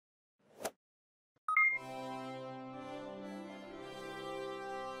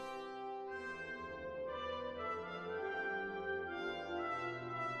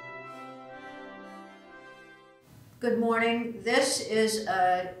Good morning. This is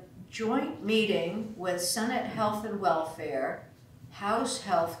a joint meeting with Senate Health and Welfare, House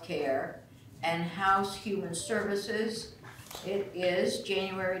Health Care, and House Human Services. It is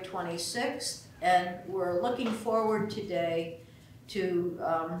January 26th, and we're looking forward today to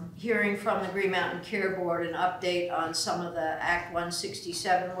hearing from the Green Mountain Care Board an update on some of the Act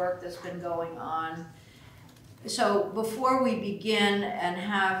 167 work that's been going on. So before we begin and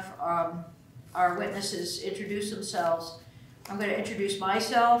have our witnesses introduce themselves, I'm going to introduce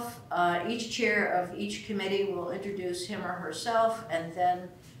myself. Each chair of each committee will introduce him or herself, and then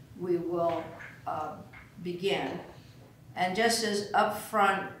we will begin. And just as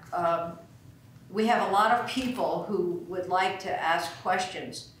upfront, we have a lot of people who would like to ask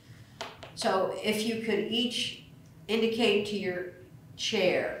questions. So if you could each indicate to your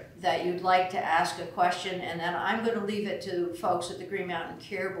chair that you'd like to ask a question, and then I'm going to leave it to folks at the Green Mountain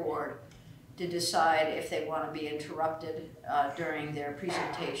Care Board to decide if they want to be interrupted during their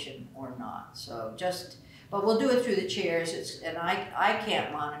presentation or not. So but we'll do it through the chairs. And I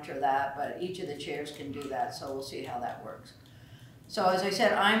can't monitor that, but each of the chairs can do that, so we'll see how that works. So as I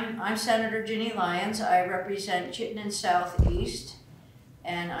said, I'm Senator Ginny Lyons. I represent Chittenden Southeast,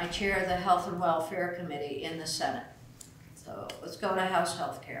 and I chair the Health and Welfare Committee in the Senate. So let's go to House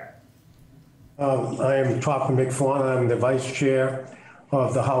Health Care. I am Topper McFawn. I'm the Vice Chair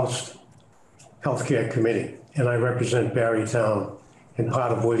of the House Healthcare Committee, and I represent Barrytown and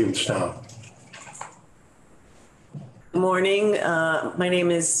part of Williamstown. Good morning. My name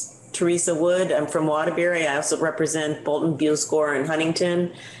is Teresa Wood. I'm from Waterbury. I also represent Bolton, Buellscore, and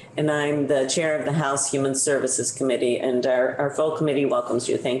Huntington, and I'm the chair of the House Human Services Committee, and our full committee welcomes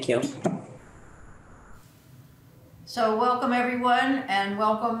you. Thank you. So welcome everyone, and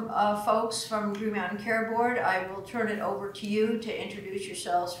welcome folks from Green Mountain Care Board. I will turn it over to you to introduce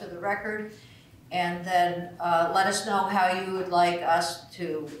yourselves for the record, and then let us know how you would like us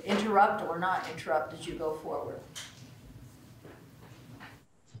to interrupt or not interrupt as you go forward.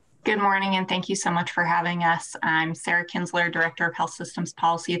 Good morning, and thank you so much for having us. I'm Sarah Kinsler, Director of Health Systems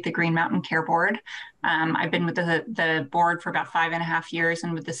Policy at the Green Mountain Care Board. I've been with the board for about 5.5 years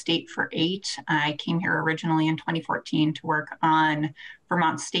and with the state for 8. I came here originally in 2014 to work on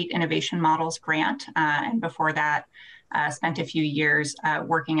Vermont State Innovation Models grant, and before that, spent a few years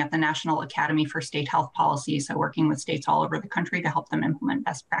working at the National Academy for State Health Policy, so working with states all over the country to help them implement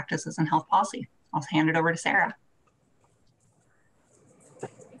best practices in health policy. I'll hand it over to Sarah.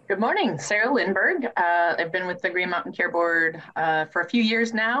 Good morning, Sarah Lindberg. I've been with the Green Mountain Care Board for a few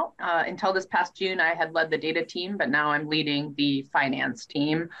years now. Until this past June, I had led the data team, but now I'm leading the finance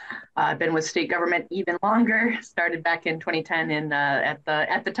team. I've been with state government even longer, started back in 2010, and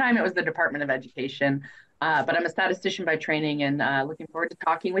at the time it was the Department of Education. But I'm a statistician by training, and looking forward to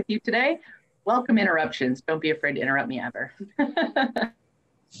talking with you today. Welcome interruptions. Don't be afraid to interrupt me ever.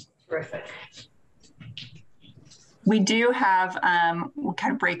 Terrific. We do have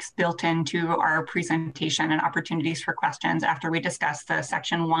kind of breaks built into our presentation and opportunities for questions after we discuss the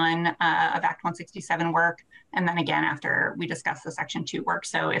Section 1 of Act 167 work, and then again after we discuss the Section 2 work.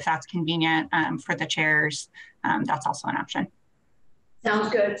 So if that's convenient for the chairs, that's also an option. Sounds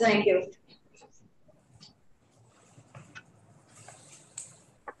good. Thank you.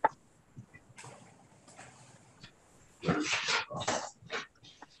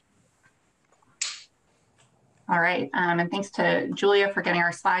 All right, and thanks to Julia for getting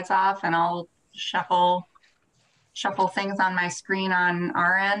our slides off, and I'll shuffle things on my screen on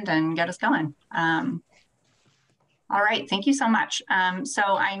our end and get us going. All right, thank you so much. So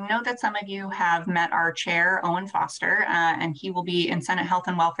I know that some of you have met our chair, Owen Foster, and he will be in Senate Health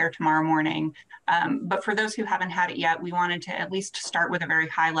and Welfare tomorrow morning. But for those who haven't had it yet, we wanted to at least start with a very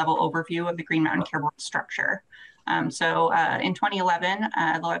high-level overview of the Green Mountain Care Board structure. So in 2011,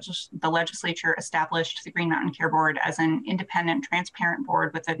 the legislature established the Green Mountain Care Board as an independent, transparent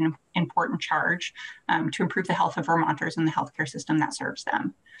board with an important charge to improve the health of Vermonters and the healthcare system that serves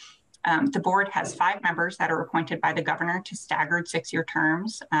them. The board has 5 members that are appointed by the governor to staggered 6-year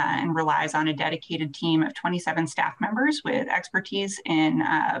terms and relies on a dedicated team of 27 staff members with expertise in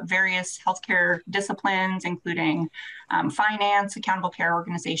various healthcare disciplines, including finance, accountable care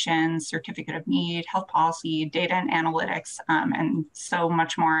organizations, certificate of need, health policy, data and analytics, and so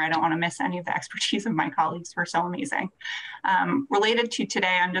much more. I don't want to miss any of the expertise of my colleagues who are so amazing. Related to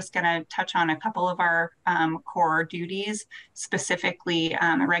today, I'm just going to touch on a couple of our core duties, specifically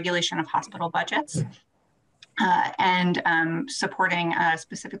regulation of hospital budgets and supporting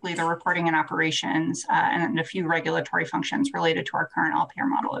specifically the reporting and operations and a few regulatory functions related to our current all-payer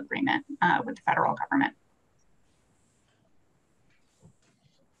model agreement with the federal government.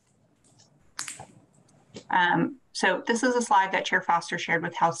 So this is a slide that Chair Foster shared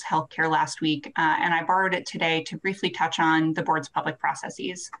with House Healthcare last week, and I borrowed it today to briefly touch on the board's public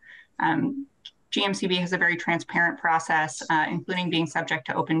processes. GMCB has a very transparent process, including being subject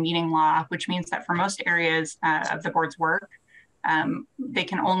to open meeting law, which means that for most areas of the board's work, they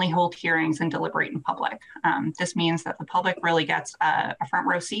can only hold hearings and deliberate in public. This means that the public really gets a front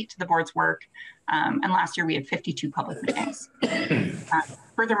row seat to the board's work. And last year we had 52 public meetings.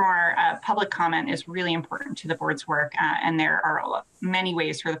 Furthermore, public comment is really important to the board's work, and there are many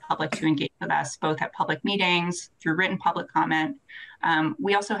ways for the public to engage with us, both at public meetings, through written public comment.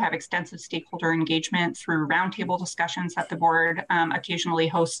 We also have extensive stakeholder engagement through roundtable discussions that the board occasionally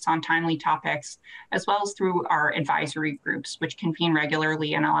hosts on timely topics, as well as through our advisory groups, which convene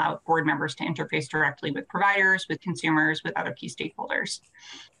regularly and allow board members to interface directly with providers, with consumers, with other key stakeholders.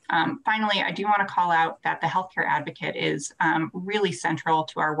 Finally, I do want to call out that the healthcare advocate is really central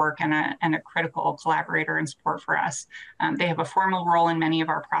to our work and a critical collaborator and support for us. They have a formal role in many of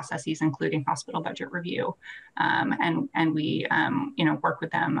our processes, including hospital budget review, and we work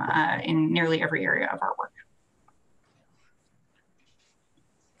with them in nearly every area of our work.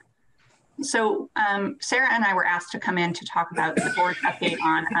 So Sarah and I were asked to come in to talk about the board's update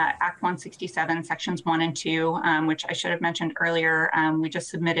on Act 167, Sections 1 and 2, which I should have mentioned earlier. We just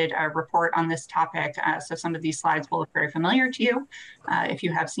submitted a report on this topic, so some of these slides will look very familiar to you if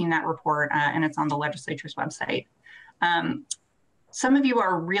you have seen that report, and it's on the legislature's website. Some of you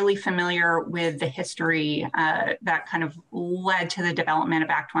are really familiar with the history that kind of led to the development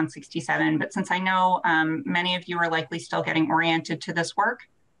of Act 167, but since I know many of you are likely still getting oriented to this work,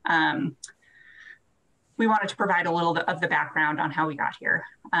 we wanted to provide a little bit of the background on how we got here.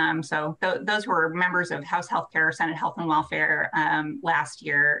 Those were members of House Healthcare, Senate Health and Welfare last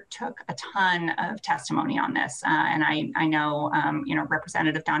year took a ton of testimony on this. And I know,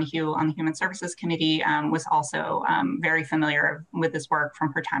 Representative Donahue on the Human Services Committee was also very familiar with this work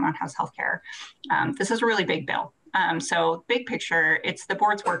from her time on House Healthcare. This is a really big bill. So big picture, it's the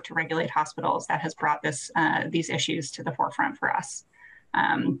board's work to regulate hospitals that has brought these issues to the forefront for us.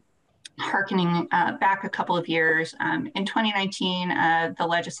 Harkening back a couple of years, in 2019, the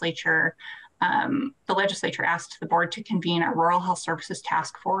legislature asked the board to convene a rural health services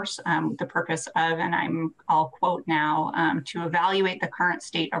task force with the purpose of, and I'll quote now, to evaluate the current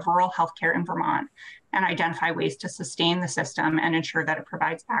state of rural healthcare in Vermont and identify ways to sustain the system and ensure that it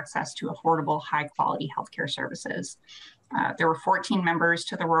provides access to affordable, high-quality healthcare services. There were 14 members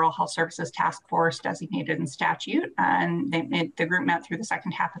to the Rural Health Services Task Force designated in statute, and the group met through the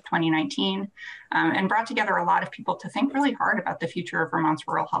second half of 2019 and brought together a lot of people to think really hard about the future of Vermont's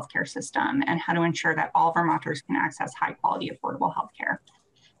rural healthcare system and how to ensure that all Vermonters can access high-quality, affordable healthcare.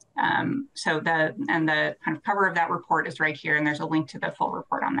 The kind of cover of that report is right here, and there's a link to the full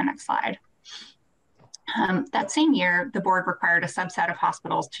report on the next slide. That same year, the board required a subset of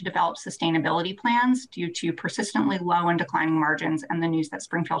hospitals to develop sustainability plans due to persistently low and declining margins and the news that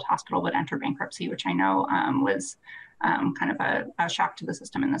Springfield Hospital would enter bankruptcy, which I know was kind of a shock to the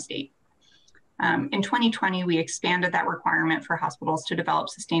system in the state. In 2020, we expanded that requirement for hospitals to develop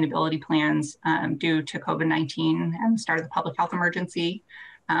sustainability plans due to COVID-19 and the start of the public health emergency.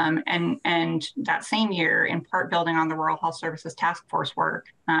 And that same year, in part building on the Rural Health Services Task Force work,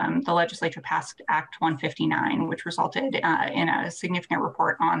 the legislature passed Act 159, which resulted in a significant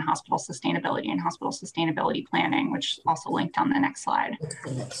report on hospital sustainability and hospital sustainability planning, which is also linked on the next slide.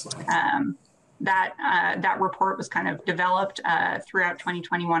 That report was kind of developed throughout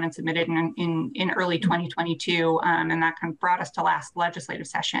 2021 and submitted in early 2022, and that kind of brought us to last legislative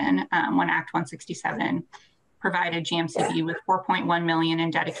session when Act 167 provided GMCB with $4.1 million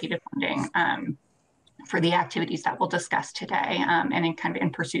in dedicated funding for the activities that we'll discuss today, and in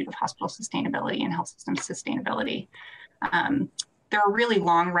pursuit of hospital sustainability and health system sustainability. There are really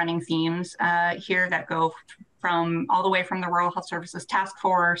long-running themes here that go all the way from the Rural Health Services Task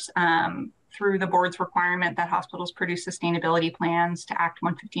Force through the board's requirement that hospitals produce sustainability plans to Act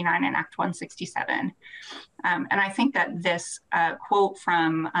 159 and Act 167. And I think that this quote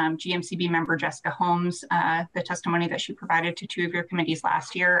from GMCB member Jessica Holmes, the testimony that she provided to two of your committees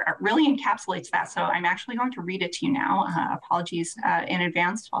last year, really encapsulates that. So I'm actually going to read it to you now. Apologies in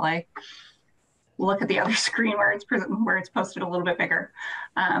advance while I look at the other screen where it's posted a little bit bigger.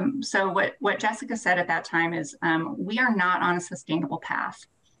 So what Jessica said at that time is, we are not on a sustainable path.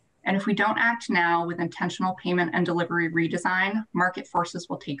 And if we don't act now with intentional payment and delivery redesign, market forces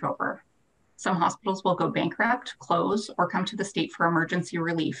will take over. Some hospitals will go bankrupt, close, or come to the state for emergency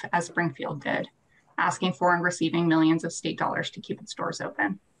relief, as Springfield did, asking for and receiving millions of state dollars to keep its doors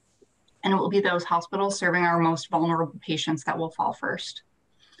open. And it will be those hospitals serving our most vulnerable patients that will fall first.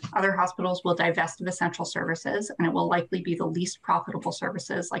 Other hospitals will divest of essential services, and it will likely be the least profitable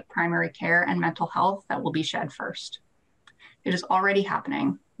services like primary care and mental health that will be shed first. It is already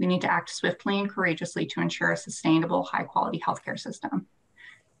happening. We need to act swiftly and courageously to ensure a sustainable, high-quality healthcare system.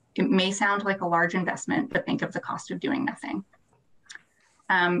 It may sound like a large investment, but think of the cost of doing nothing.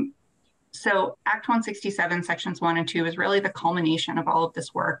 So Act 167, Sections 1 and 2 is really the culmination of all of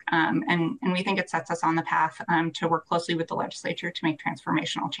this work, and we think it sets us on the path to work closely with the legislature to make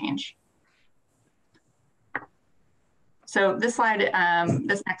transformational change. So this slide,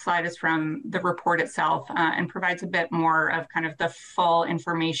 this next slide is from the report itself and provides a bit more of kind of the full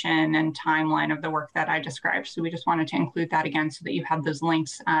information and timeline of the work that I described. So we just wanted to include that again so that you have those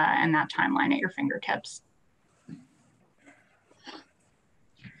links and that timeline at your fingertips.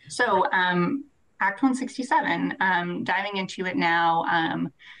 So Act 167, diving into it now,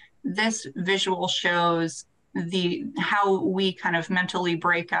 this visual shows how we kind of mentally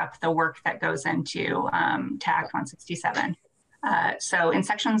break up the work that goes into to Act 167. So in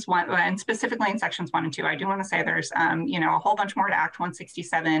sections 1, and specifically in sections 1 and 2, I do want to say there's a whole bunch more to Act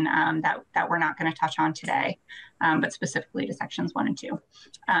 167 that we're not going to touch on today, but specifically to sections 1 and 2.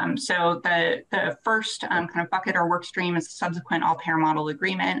 So the first kind of bucket or work stream is the subsequent all-payer model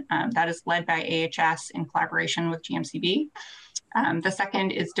agreement that is led by AHS in collaboration with GMCB. The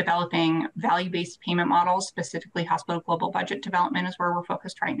second is developing value-based payment models, specifically hospital global budget development is where we're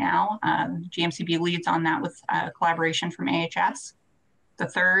focused right now. GMCB leads on that with collaboration from AHS. The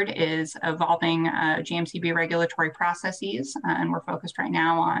third is evolving GMCB regulatory processes, and we're focused right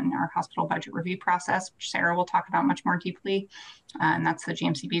now on our hospital budget review process, which Sarah will talk about much more deeply, and that's the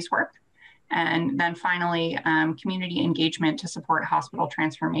GMCB's work. And then finally, community engagement to support hospital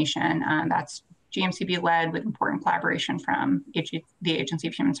transformation. That's GMCB led with important collaboration from the Agency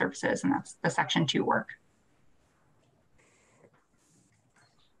of Human Services, and that's the Section 2 work.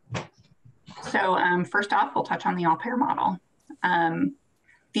 So first off, we'll touch on the all-payer model.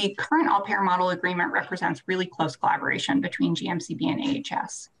 The current all-payer model agreement represents really close collaboration between GMCB and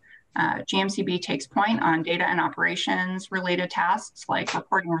AHS. GMCB takes point on data and operations related tasks like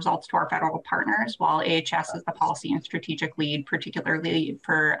reporting results to our federal partners, while AHS is the policy and strategic lead, particularly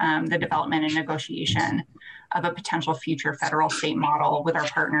for the development and negotiation of a potential future federal state model with our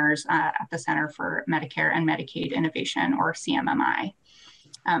partners at the Center for Medicare and Medicaid Innovation, or CMMI.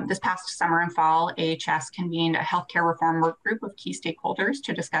 This past summer and fall, AHS convened a healthcare reform work group of key stakeholders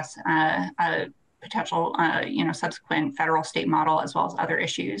to discuss a potential, subsequent federal state model, as well as other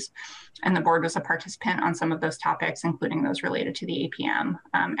issues. And the board was a participant on some of those topics, including those related to the APM,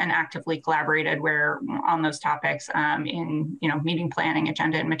 and actively collaborated on those topics in meeting planning,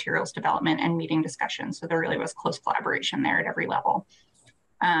 agenda and materials development, and meeting discussions. So there really was close collaboration there at every level.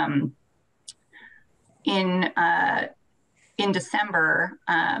 In December,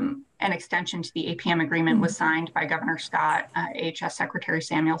 an extension to the APM agreement was signed by Governor Scott, AHS Secretary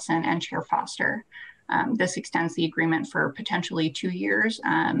Samuelson, and Chair Foster. This extends the agreement for potentially 2 years,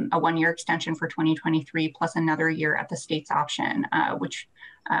 a 1-year extension for 2023, plus another year at the state's option, which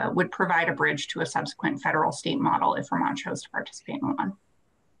would provide a bridge to a subsequent federal state model if Vermont chose to participate in one.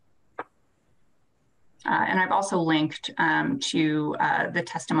 And I've also linked to the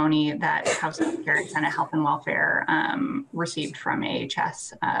testimony that House Healthcare and Senate Health and Welfare received from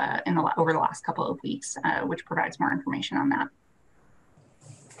AHS over the last couple of weeks, which provides more information on that.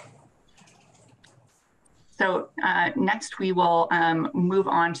 So next we will move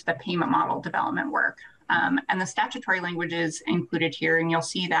on to the payment model development work. And the statutory language is included here, and you'll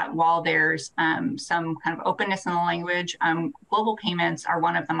see that while there's some kind of openness in the language, global payments are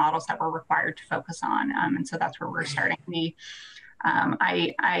one of the models that we're required to focus on, and so that's where we're starting.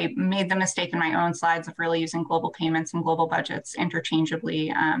 I made the mistake in my own slides of really using global payments and global budgets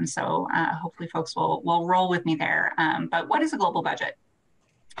interchangeably, so hopefully folks will roll with me there. But what is a global budget?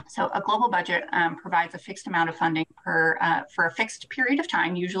 So a global budget provides a fixed amount of funding for a fixed period of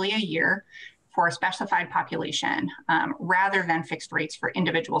time, usually a year, for a specified population, rather than fixed rates for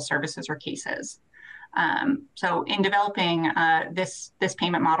individual services or cases. So in developing this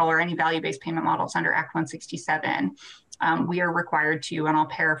payment model or any value-based payment models under Act 167, we are required to, and I'll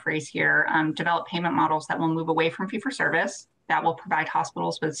paraphrase here, develop payment models that will move away from fee-for-service, that will provide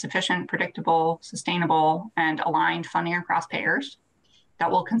hospitals with sufficient, predictable, sustainable, and aligned funding across payers,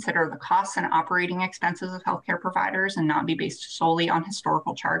 that will consider the costs and operating expenses of healthcare providers and not be based solely on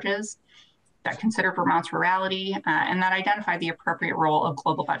historical charges, that consider Vermont's rurality, and that identify the appropriate role of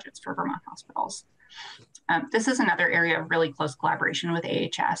global budgets for Vermont hospitals. This is another area of really close collaboration with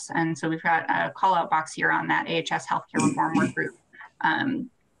AHS. And so we've got a call out box here on that AHS Healthcare Reform Work Group.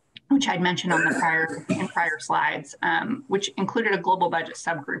 which I'd mentioned on the prior slides, which included a global budget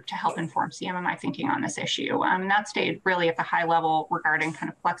subgroup to help inform CMMI thinking on this issue. And that stayed really at the high level regarding kind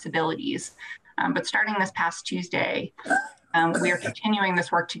of flexibilities. But starting this past Tuesday, we are continuing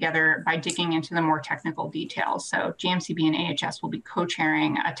this work together by digging into the more technical details. So GMCB and AHS will be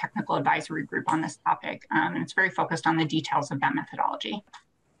co-chairing a technical advisory group on this topic, and it's very focused on the details of that methodology.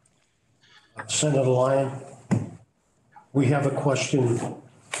 Senator Lyon, we have a question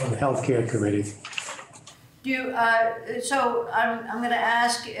from the Healthcare Committee. So I'm going to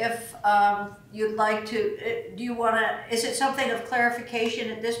ask if you'd like to, do you want to, is it something of clarification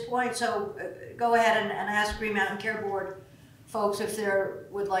at this point? So go ahead and ask Green Mountain Care Board folks if they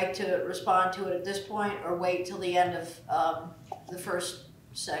would like to respond to it at this point, or wait till the end of the first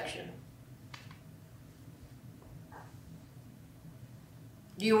section.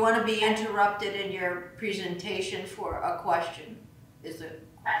 Do you want to be interrupted in your presentation for a question?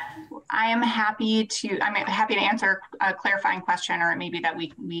 I am happy to. I'm happy to answer a clarifying question, or maybe that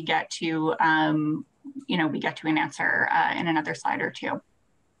we get to, we get to an answer in another slide or two.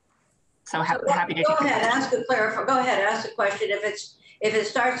 So happy to. Go ahead, ask a question. If it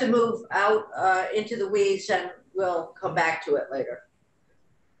starts to move out into the weeds, then we'll come back to it later.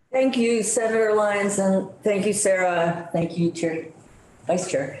 Thank you, Senator Lyons, and thank you, Sarah. Thank you, Chair.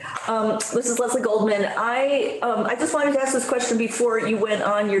 Vice Chair. This is Leslie Goldman. I just wanted to ask this question before you went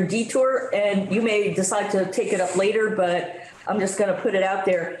on your detour, and you may decide to take it up later, but I'm just going to put it out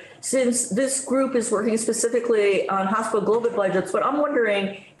there. Since this group is working specifically on hospital global budgets, what I'm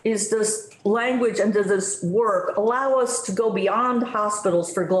wondering is, does language and does this work allow us to go beyond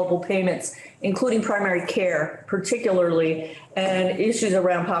hospitals for global payments, including primary care, particularly, and issues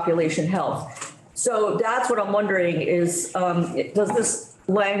around population health? So that's what I'm wondering is, does this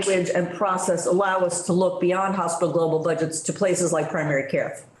language and process allow us to look beyond hospital global budgets to places like primary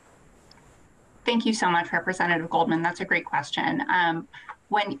care? Thank you so much, Representative Goldman. That's a great question.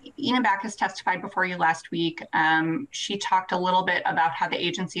 When Ina Backus testified before you last week, she talked a little bit about how the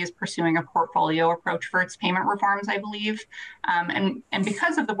agency is pursuing a portfolio approach for its payment reforms, I believe. And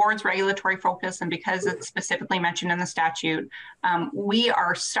because of the board's regulatory focus and because it's specifically mentioned in the statute, we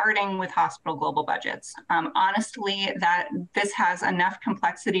are starting with hospital global budgets. Honestly, that this has enough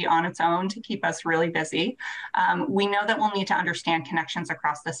complexity on its own to keep us really busy. We know that we'll need to understand connections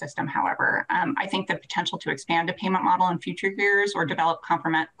across the system, however. I think the potential to expand a payment model in future years or develop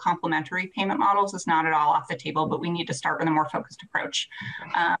complementary payment models is not at all off the table, but we need to start with a more focused approach.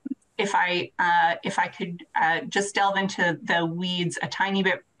 If I could just delve into the weeds a tiny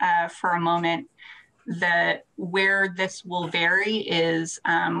bit for a moment, where this will vary is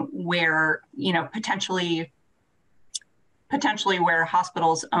where, potentially where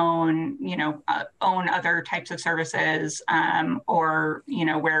hospitals own other types of services, or,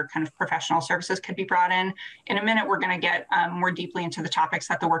 where kind of professional services could be brought in. In a minute, we're going to get more deeply into the topics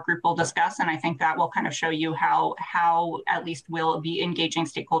that the work group will discuss. And I think that will kind of show you how at least we'll be engaging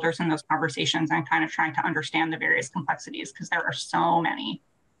stakeholders in those conversations and kind of trying to understand the various complexities, because there are so many.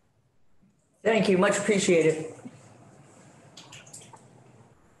 Thank you, much appreciated.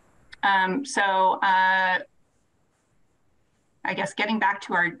 I guess getting back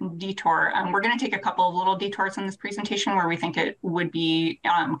to our detour, we're going to take a couple of little detours in this presentation where we think it would be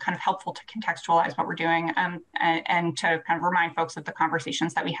kind of helpful to contextualize what we're doing, and to kind of remind folks of the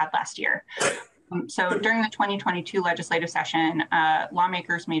conversations that we had last year. So during the 2022 legislative session,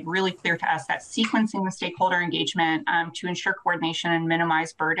 lawmakers made really clear to us that sequencing the stakeholder engagement to ensure coordination and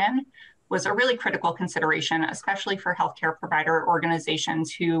minimize burden was a really critical consideration, especially for healthcare provider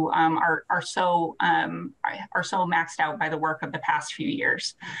organizations who are so maxed out by the work of the past few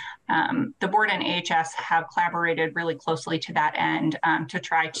years. The board and AHS have collaborated really closely to that end to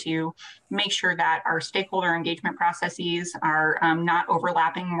try to make sure that our stakeholder engagement processes are not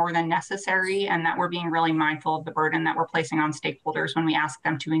overlapping more than necessary, and that we're being really mindful of the burden that we're placing on stakeholders when we ask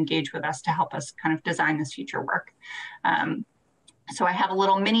them to engage with us to help us kind of design this future work. So I have a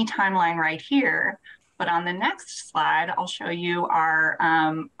little mini timeline right here, but on the next slide, I'll show you our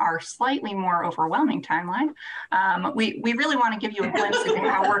slightly more overwhelming timeline. We really want to give you a glimpse into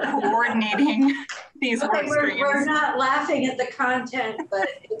how we're coordinating these work streams. We're not laughing at the content, but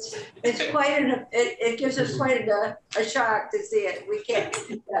it's quite it gives us quite a shock to see it. We can't,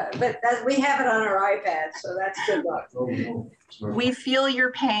 but we have it on our iPad, so that's good luck. We feel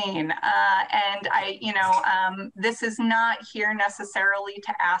your pain, and this is not here necessarily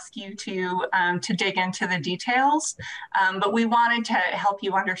to ask you to dig into the details, but we wanted to help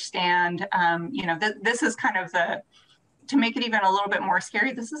you understand. This is kind of to make it even a little bit more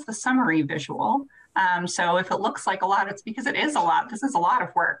scary. This is the summary visual So if it looks like a lot, it's because it is a lot. This is a lot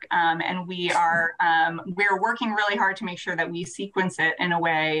of work. And we're working really hard to make sure that we sequence it in a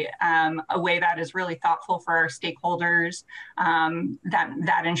way that is really thoughtful for our stakeholders,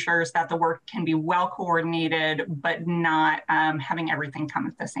 that ensures that the work can be well coordinated, but not having everything come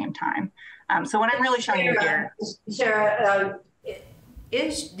at the same time. So what I'm really showing you here. Sarah,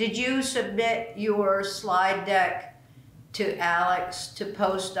 did you submit your slide deck to Alex to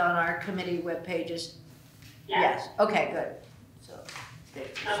post on our committee web pages? Yes. Okay, good. So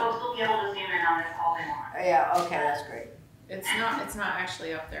folks will be able to zoom in on this all they want. yeah, okay, that's great. It's not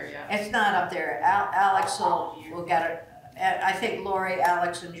actually up there yet. It's not up there. Alex will get it. I think Lori,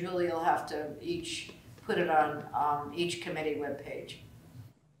 Alex, and Julie will have to each put it on each committee webpage.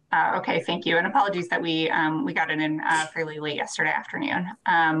 Okay, thank you. And apologies that we got it in fairly late yesterday afternoon.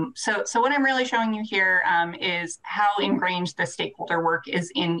 So what I'm really showing you here is how ingrained the stakeholder work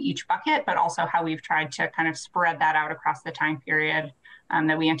is in each bucket, but also how we've tried to kind of spread that out across the time period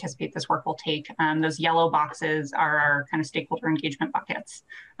that we anticipate this work will take. Those yellow boxes are our kind of stakeholder engagement buckets.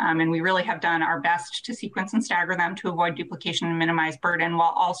 And we really have done our best to sequence and stagger them to avoid duplication and minimize burden,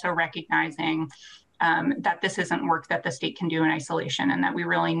 while also recognizing that this isn't work that the state can do in isolation, and that we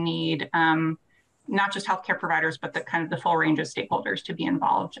really need not just healthcare providers, but the kind of the full range of stakeholders to be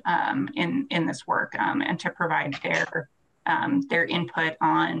involved in this work and to provide their input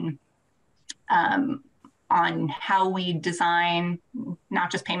on how we design not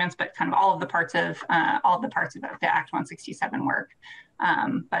just payments, but kind of all of the parts of the Act 167 work,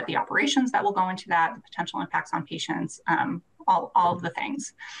 but the operations that will go into that, the potential impacts on patients, all of the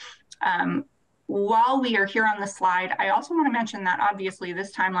things. While we are here on the slide, I also want to mention that obviously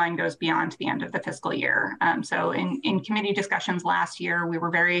this timeline goes beyond the end of the fiscal year. So in committee discussions last year, we were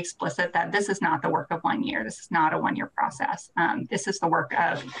very explicit that this is not the work of 1 year. This is not a 1-year process. This is the work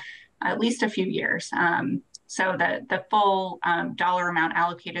of at least a few years. So the full dollar amount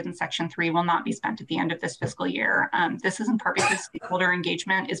allocated in Section 3 will not be spent at the end of this fiscal year. This is in part because stakeholder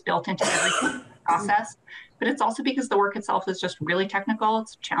engagement is built into every process, but it's also because the work itself is just really technical,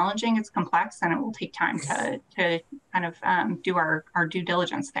 it's challenging, it's complex, and it will take time to kind of do our due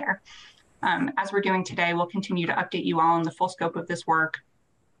diligence there. As we're doing today, we'll continue to update you all on the full scope of this work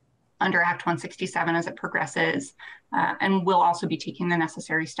under Act 167 as it progresses, and we'll also be taking the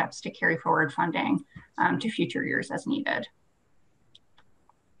necessary steps to carry forward funding to future years as needed.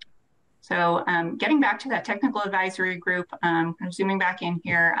 So getting back to that technical advisory group, kind of zooming back in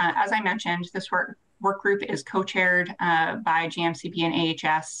here, as I mentioned, this work group is co-chaired by GMCB and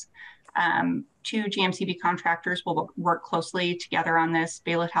AHS. 2 GMCB contractors will work closely together on this.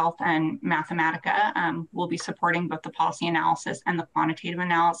 Baylor Health and Mathematica will be supporting both the policy analysis and the quantitative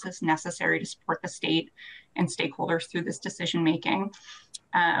analysis necessary to support the state and stakeholders through this decision making.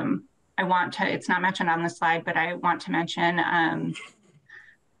 It's not mentioned on this slide, but I want to mention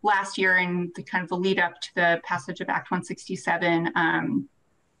last year in the kind of the lead up to the passage of Act 167,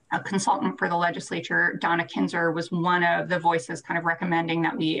 a consultant for the legislature, Donna Kinzer, was one of the voices kind of recommending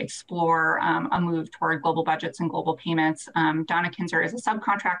that we explore a move toward global budgets and global payments. Donna Kinzer is a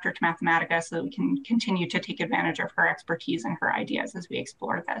subcontractor to Mathematica, so that we can continue to take advantage of her expertise and her ideas as we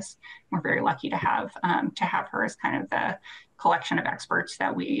explore this. We're very lucky to have her as kind of the collection of experts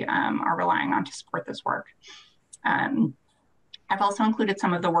that we are relying on to support this work. I've also included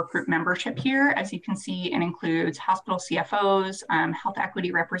some of the work group membership here. As you can see, it includes hospital CFOs, health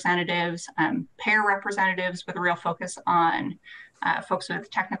equity representatives, payer representatives with a real focus on folks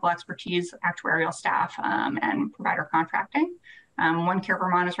with technical expertise, actuarial staff, and provider contracting. OneCare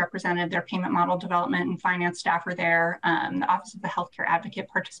Vermont is represented, their payment model development and finance staff are there. The Office of the Healthcare Advocate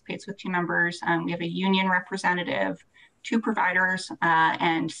participates with 2 members. We have a union representative, 2 providers,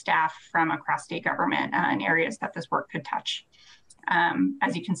 and staff from across state government in areas that this work could touch.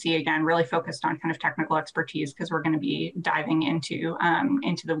 As you can see, again, really focused on kind of technical expertise because we're going to be diving into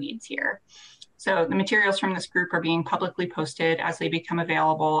the weeds here. So the materials from this group are being publicly posted as they become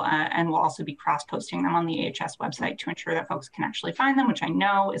available, and we'll also be cross-posting them on the AHS website to ensure that folks can actually find them, which I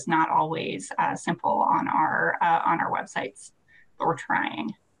know is not always simple on our websites, but we're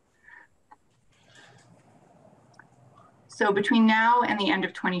trying. So between now and the end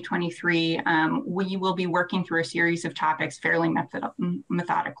of 2023, we will be working through a series of topics fairly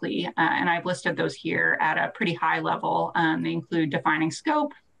methodically, and I've listed those here at a pretty high level. They include defining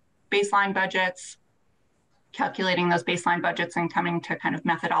scope, baseline budgets, calculating those baseline budgets and coming to kind of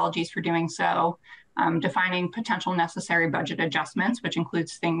methodologies for doing so, defining potential necessary budget adjustments, which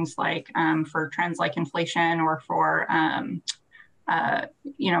includes things like for trends like inflation or for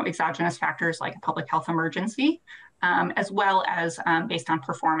exogenous factors like a public health emergency. as well as based on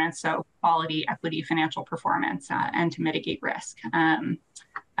performance, so quality, equity, financial performance, and to mitigate risk.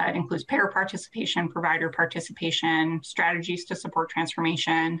 It includes payer participation, provider participation, strategies to support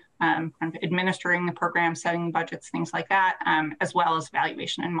transformation, kind of administering the program, setting budgets, things like that, as well as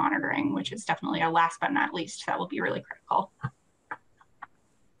evaluation and monitoring, which is definitely a last but not least, that will be really critical.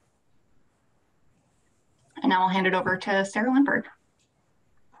 And now I'll hand it over to Sarah Lindberg.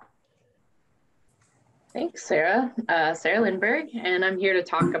 Thanks, Sarah. Sarah Lindberg, and I'm here to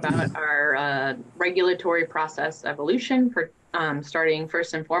talk about our regulatory process evolution for starting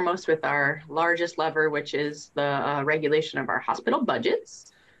first and foremost with our largest lever, which is the regulation of our hospital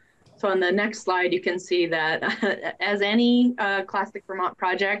budgets. So on the next slide, you can see that as any classic Vermont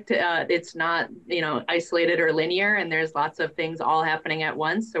project, it's not isolated or linear, and there's lots of things all happening at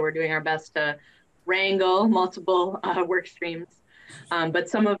once. So we're doing our best to wrangle multiple work streams. But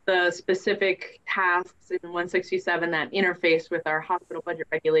some of the specific tasks in 167 that interface with our hospital budget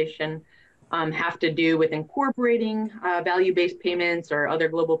regulation have to do with incorporating value-based payments or other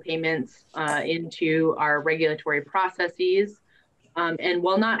global payments into our regulatory processes. And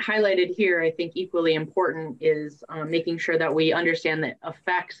while not highlighted here, I think equally important is making sure that we understand the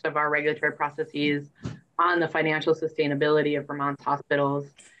effects of our regulatory processes on the financial sustainability of Vermont's hospitals,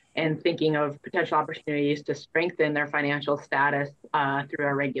 and thinking of potential opportunities to strengthen their financial status through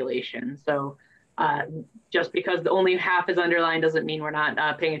our regulation. So just because only half is underlined doesn't mean we're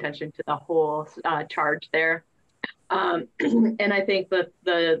not paying attention to the whole charge there. And I think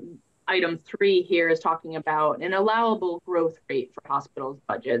the item 3 here is talking about an allowable growth rate for hospitals'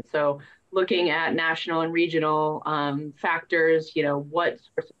 budget. So looking at national and regional factors, what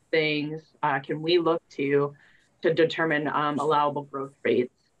sorts of things can we look to determine allowable growth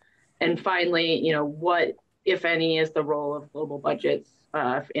rates? And finally, what, if any, is the role of global budgets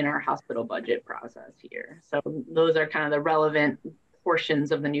in our hospital budget process here? So those are kind of the relevant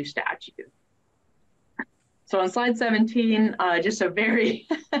portions of the new statute. So on slide 17, just a very,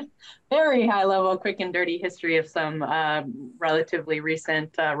 very high level, quick and dirty history of some relatively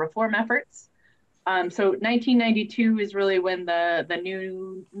recent reform efforts. So 1992 is really when the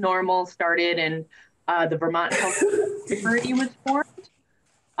new normal started, and the Vermont Health Authority was formed.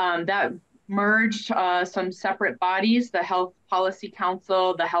 That merged some separate bodies, the Health Policy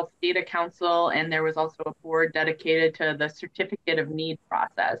Council, the Health Data Council, and there was also a board dedicated to the Certificate of Need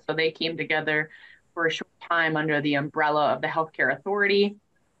process. So they came together for a short time under the umbrella of the Healthcare Authority.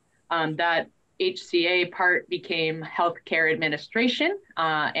 That HCA part became Healthcare Administration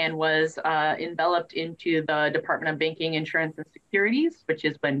and was enveloped into the Department of Banking, Insurance, and Securities, which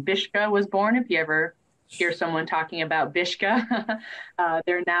is when BISCA was born. If you ever hear someone talking about BISCA,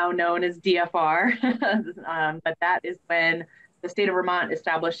 they're now known as DFR. But that is when the state of Vermont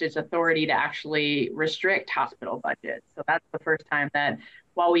established its authority to actually restrict hospital budgets. So that's the first time that,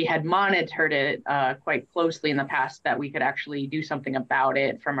 while we had monitored it quite closely in the past, that we could actually do something about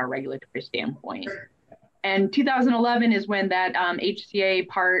it from a regulatory standpoint. And 2011 is when that HCA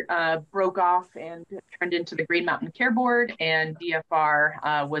part broke off and turned into the Green Mountain Care Board, and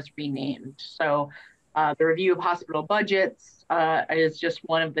DFR was renamed. So the review of hospital budgets is just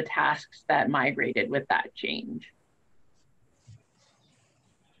one of the tasks that migrated with that change.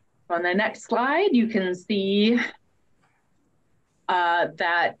 On the next slide, you can see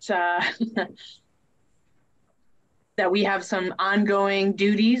that we have some ongoing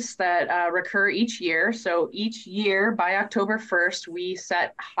duties that recur each year. So each year by October 1st, we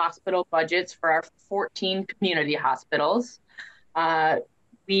set hospital budgets for our 14 community hospitals.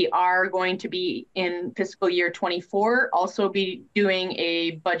 We are going to be in fiscal year 24, also be doing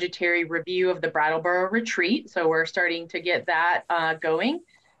a budgetary review of the Brattleboro retreat. So we're starting to get that going.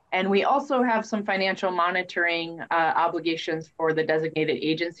 And we also have some financial monitoring obligations for the designated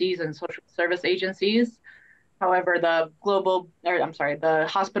agencies and social service agencies. However, the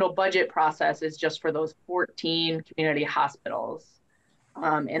hospital budget process is just for those 14 community hospitals.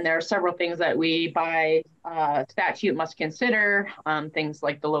 And there are several things that we by statute must consider, things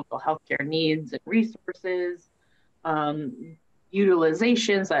like the local healthcare needs and resources,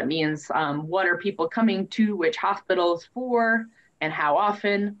 utilizations, that means what are people coming to which hospitals for and how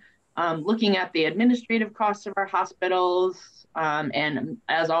often, looking at the administrative costs of our hospitals, and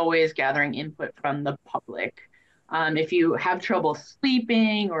as always, gathering input from the public. If you have trouble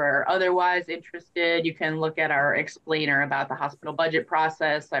sleeping or are otherwise interested, you can look at our explainer about the hospital budget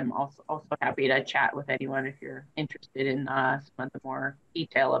process. I'm also happy to chat with anyone if you're interested in some of the more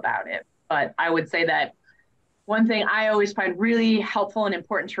detail about it. But I would say that one thing I always find really helpful and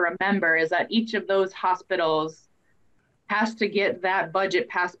important to remember is that each of those hospitals has to get that budget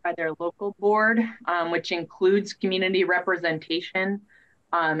passed by their local board, which includes community representation.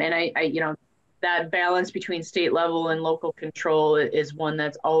 And that balance between state level and local control is one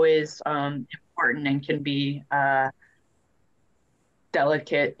that's always important and can be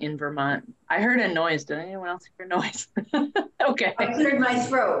delicate in Vermont. I heard a noise. Did anyone else hear a noise? Okay. I cleared my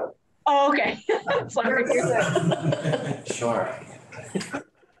throat. Oh, okay. Sorry. Sure.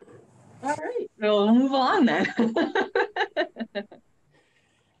 All right, we'll move on then.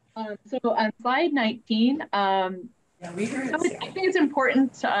 So on slide 19, I think it's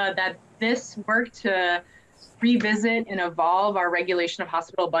important that this work to revisit and evolve our regulation of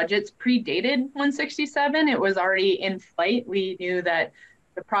hospital budgets predated 167. It was already in flight. We knew that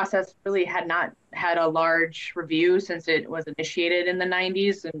the process really had not had a large review since it was initiated in the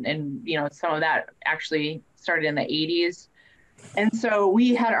 90s, and some of that actually started in the 80s. And so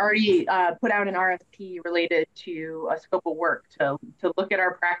we had already put out an RFP related to a scope of work to look at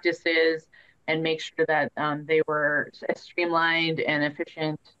our practices and make sure that they were as streamlined and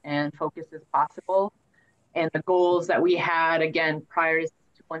efficient and focused as possible. And the goals that we had, again, prior to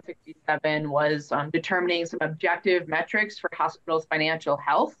 167 was determining some objective metrics for hospitals' financial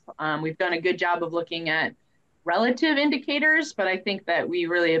health. We've done a good job of looking at relative indicators, but I think that we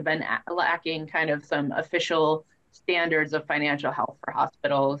really have been lacking kind of some official standards of financial health for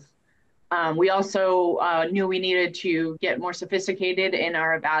hospitals. We also knew we needed to get more sophisticated in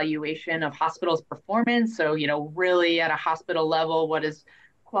our evaluation of hospitals' performance. So, really at a hospital level, what does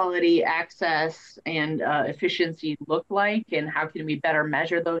quality, access, and efficiency look like, and how can we better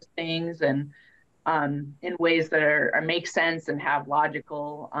measure those things and in ways that make sense and have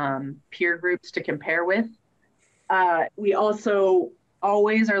logical peer groups to compare with. We also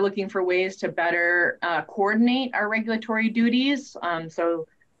always are looking for ways to better coordinate our regulatory duties. So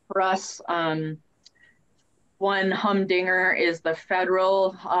for us, one humdinger is the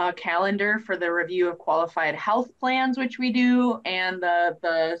federal calendar for the review of qualified health plans, which we do, and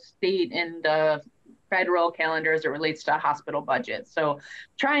the state and the federal calendar as it relates to hospital budgets. So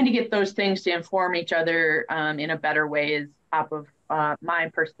trying to get those things to inform each other in a better way is top of my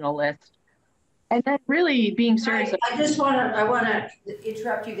personal list. And then really being serious. I want to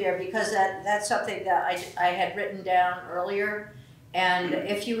interrupt you there because that's something that I had written down earlier. And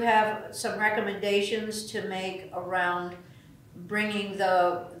if you have some recommendations to make around bringing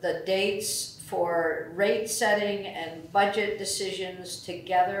the dates for rate setting and budget decisions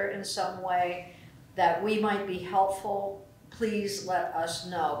together in some way that we might be helpful, please let us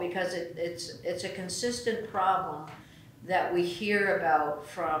know, because it's a consistent problem that we hear about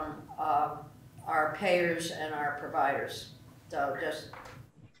from our payers and our providers. So just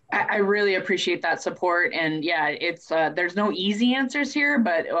I really appreciate that support, and yeah, it's there's no easy answers here,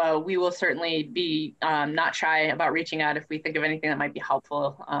 but we will certainly be not shy about reaching out if we think of anything that might be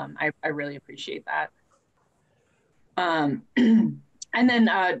helpful. I really appreciate that. And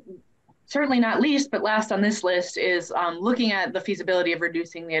then certainly not least, but last on this list is looking at the feasibility of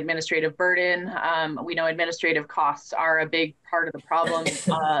reducing the administrative burden. We know administrative costs are a big part of the problem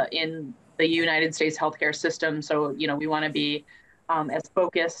in the United States healthcare system. So, we want to be as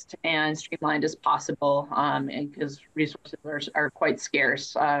focused and streamlined as possible, and because resources are quite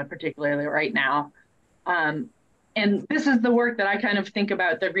scarce, particularly right now. And this is the work that I kind of think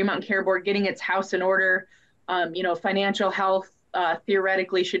about the Green Mountain Care Board getting its house in order. Financial health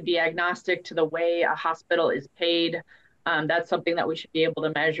theoretically should be agnostic to the way a hospital is paid. That's something that we should be able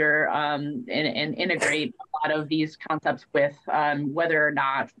to measure and integrate a lot of these concepts with whether or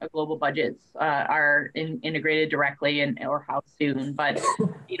not global budgets are integrated directly or how soon. But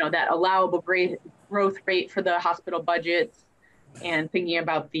that allowable growth rate for the hospital budgets and thinking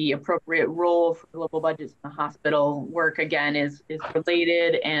about the appropriate role for global budgets in the hospital work again is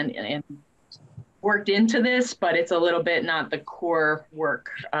related and worked into this, but it's a little bit not the core work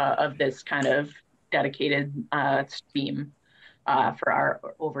of this kind of dedicated team for our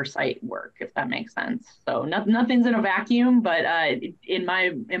oversight work, if that makes sense. So nothing's in a vacuum, but in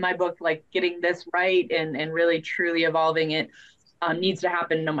my book, like getting this right and really truly evolving it needs to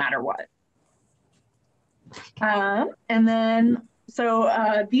happen no matter what. And then,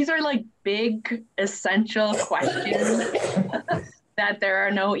 so these are like big essential questions that there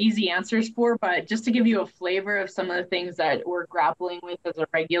are no easy answers for, but just to give you a flavor of some of the things that we're grappling with as a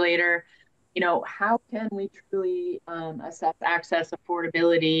regulator, how can we truly assess access,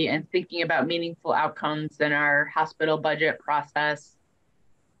 affordability, and thinking about meaningful outcomes in our hospital budget process?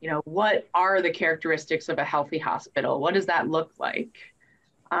 What are the characteristics of a healthy hospital? What does that look like?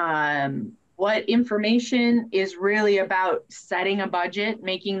 what information is really about setting a budget,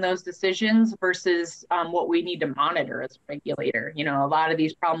 making those decisions versus what we need to monitor as a regulator. You know, a lot of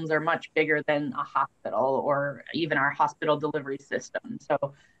these problems are much bigger than a hospital or even our hospital delivery system.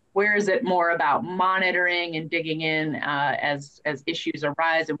 So where is it more about monitoring and digging in as issues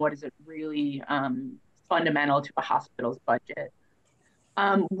arise, and what is it really fundamental to a hospital's budget?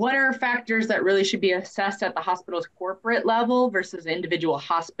 What are factors that really should be assessed at the hospital's corporate level versus individual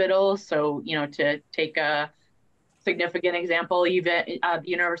hospitals? So, you know, to take a significant example, even the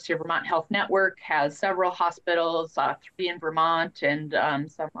University of Vermont Health Network has several hospitals, 3 in Vermont and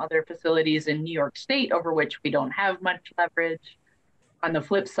some other facilities in New York State over which we don't have much leverage. On the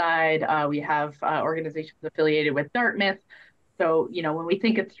flip side, we have organizations affiliated with Dartmouth. So, you know, when we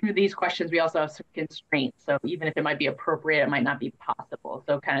think through these questions, we also have some constraints. So even if it might be appropriate, it might not be possible.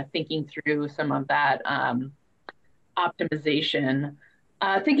 So kind of thinking through some of that optimization.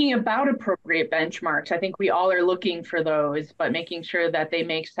 Thinking about appropriate benchmarks, I think we all are looking for those, but making sure that they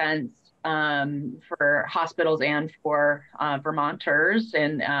make sense for hospitals and for Vermonters,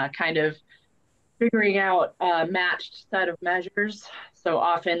 and kind of figuring out a matched set of measures. So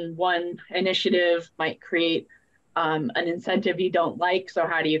often one initiative might create an incentive you don't like. So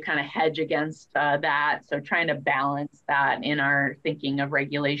how do you kind of hedge against that? So trying to balance that in our thinking of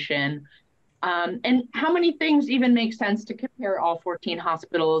regulation. And how many things even make sense to compare all 14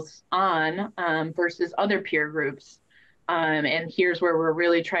 hospitals on versus other peer groups? And here's where we're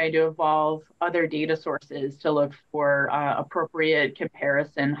really trying to evolve other data sources to look for appropriate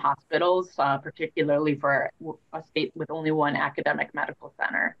comparison hospitals, particularly for a state with only one academic medical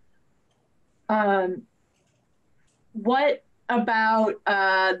center. What about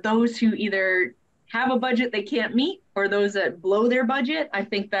those who either have a budget they can't meet or those that blow their budget? I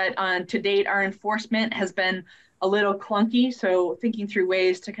think that to date, our enforcement has been a little clunky. So thinking through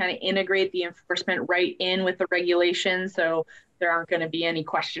ways to kind of integrate the enforcement right in with the regulations, so there aren't going to be any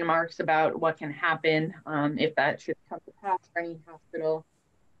question marks about what can happen if that should come to pass for any hospital.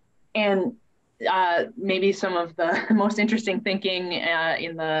 And maybe some of the most interesting thinking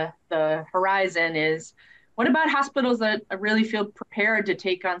in the horizon is, what about hospitals that really feel prepared to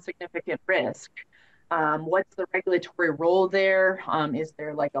take on significant risk? What's the regulatory role there? Is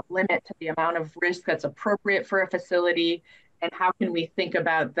there like a limit to the amount of risk that's appropriate for a facility? And how can we think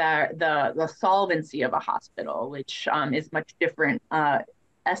about the solvency of a hospital, which is much different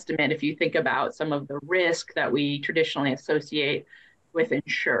estimate if you think about some of the risk that we traditionally associate with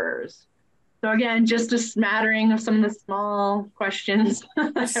insurers. So again, just a smattering of some of the small questions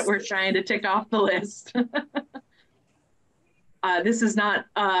that we're trying to tick off the list. This is not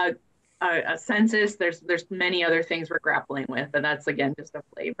a census. There's many other things we're grappling with, but that's again just a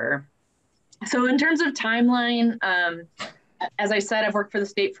flavor. So in terms of timeline, as I said, I've worked for the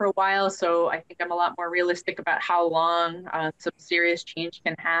state for a while, so I think I'm a lot more realistic about how long some serious change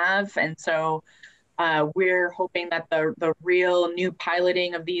can have. And so we're hoping that the real new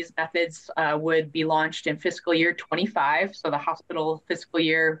piloting of these methods would be launched in fiscal year 25. So the hospital fiscal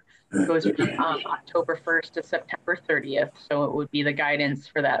year goes from October 1st to September 30th. So it would be the guidance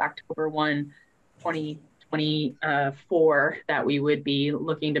for that October 1, 2024 that we would be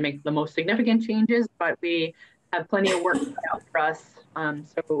looking to make the most significant changes, but we have plenty of work out for us.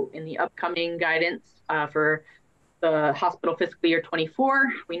 So in the upcoming guidance for the hospital fiscal year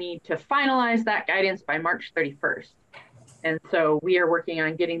 24, we need to finalize that guidance by March 31st. And so we are working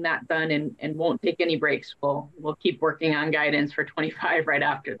on getting that done and won't take any breaks. We'll keep working on guidance for 25 right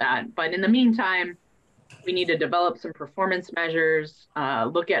after that. But in the meantime, we need to develop some performance measures,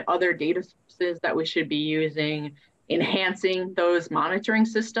 look at other data sources that we should be using, enhancing those monitoring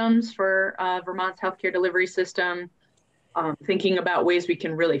systems for Vermont's healthcare delivery system, thinking about ways we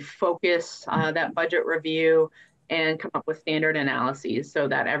can really focus that budget review and come up with standard analyses so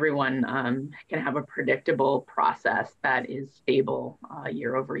that everyone can have a predictable process that is stable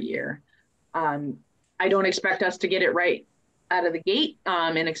year over year. I don't expect us to get it right out of the gate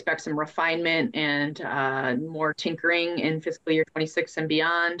and expect some refinement and more tinkering in fiscal year 26 and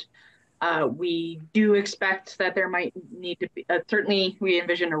beyond. We do expect that there might need to be, certainly we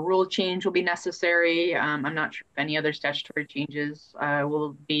envision a rule change will be necessary. I'm not sure if any other statutory changes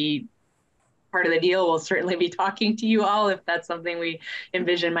will be part of the deal. We'll certainly be talking to you all if that's something we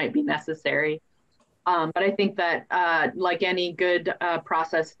envision might be necessary. But I think that like any good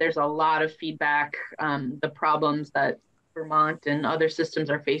process, there's a lot of feedback. The problems that Vermont and other systems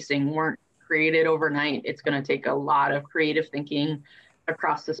are facing weren't created overnight. It's going to take a lot of creative thinking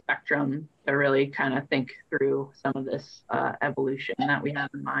across the spectrum to really kind of think through some of this evolution that we have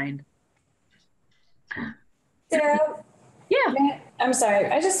in mind. Sarah, Yeah. I'm sorry.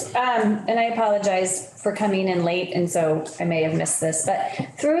 I just, and I apologize for coming in late, and so I may have missed this, but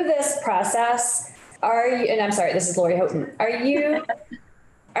through this process, are you, and I'm sorry, this is Lori Houghton, are you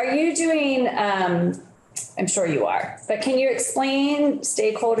doing, I'm sure you are, but can you explain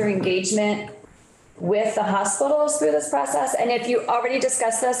stakeholder engagement with the hospitals through this process? And if you already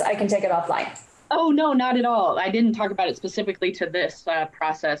discussed this, I can take it offline. Oh, no, not at all. I didn't talk about it specifically to this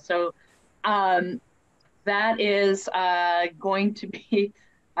process. So that is going to be,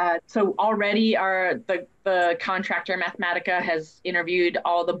 so already the contractor Mathematica has interviewed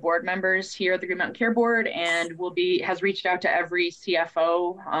all the board members here at the Green Mountain Care Board and has reached out to every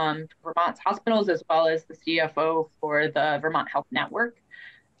CFO for Vermont's hospitals, as well as the CFO for the Vermont Health Network.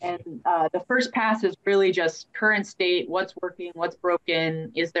 And the first pass is really just current state, what's working, what's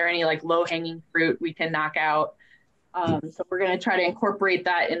broken, is there any like low hanging fruit we can knock out? So we're going to try to incorporate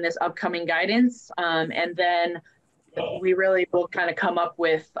that in this upcoming guidance. And then we really will kind of come up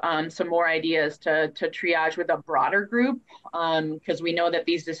with some more ideas to triage with a broader group, because we know that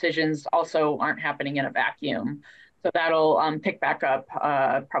these decisions also aren't happening in a vacuum. So that'll pick back up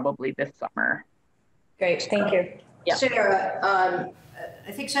probably this summer. Great, thank you. Yeah. Sarah,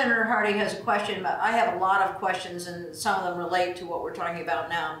 I think Senator Hardy has a question, but I have a lot of questions and some of them relate to what we're talking about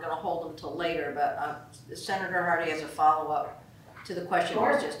now. I'm going to hold them till later, but Senator Hardy has a follow-up to the question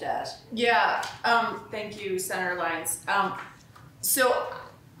that was just asked. Yeah, thank you, Senator Lyons.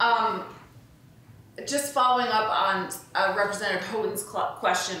 Just following up on Representative Houghton's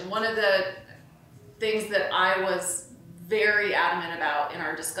question, one of the things that I was very adamant about in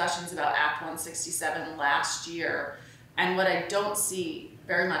our discussions about Act 167 last year, and what I don't see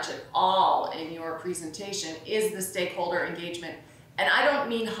very much at all in your presentation, is the stakeholder engagement. And I don't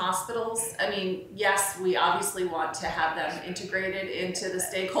mean hospitals. I mean, yes, we obviously want to have them integrated into the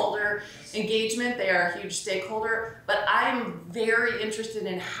stakeholder engagement. They are a huge stakeholder, but I'm very interested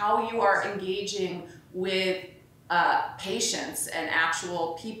in how you are engaging with patients and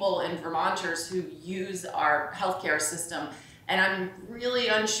actual people and Vermonters who use our healthcare system. And I'm really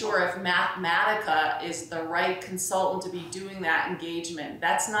unsure if Mathematica is the right consultant to be doing that engagement.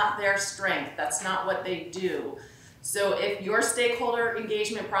 That's not their strength. That's not what they do. So if your stakeholder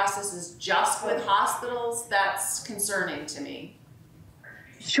engagement process is just with hospitals, that's concerning to me.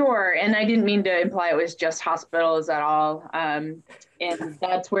 Sure, and I didn't mean to imply it was just hospitals at all. And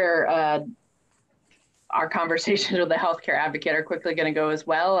that's where our conversations with the healthcare advocate are quickly going to go as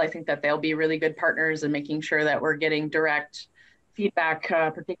well. I think that they'll be really good partners in making sure that we're getting direct feedback,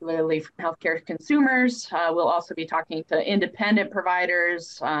 particularly from healthcare consumers. We'll also be talking to independent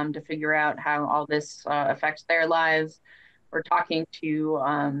providers to figure out how all this affects their lives. We're talking to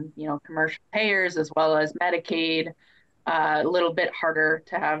commercial payers as well as Medicaid. A little bit harder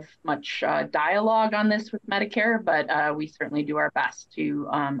to have much dialogue on this with Medicare, but we certainly do our best to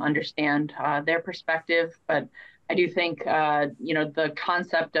understand their perspective. But I do think the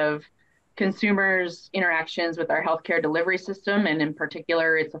concept of consumers' interactions with our healthcare delivery system, and in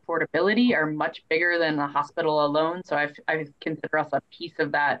particular its affordability, are much bigger than the hospital alone. So I consider us a piece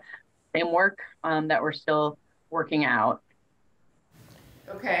of that framework that we're still working out.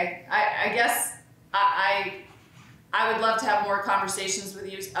 Okay, I guess I would love to have more conversations with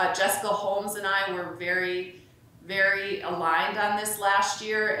you. Jessica Holmes and I were very, very aligned on this last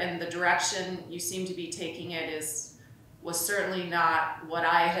year, and the direction you seem to be taking it was certainly not what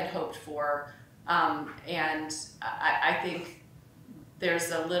I had hoped for. And I think there's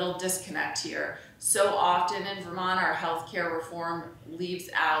a little disconnect here. So often in Vermont, our healthcare reform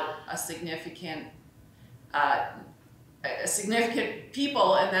leaves out a significant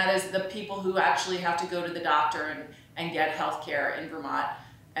people, and that is the people who actually have to go to the doctor and get healthcare in Vermont.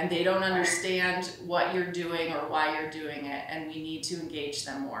 And they don't understand what you're doing or why you're doing it, and we need to engage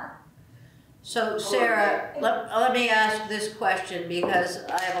them more. So Sarah, let me ask this question, because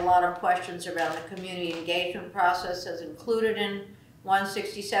I have a lot of questions around the community engagement process as included in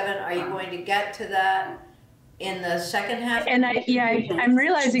 167. Are you going to get to that in the second half? And I'm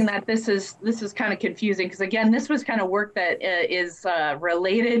realizing that this is kind of confusing, because again, this was kind of work that is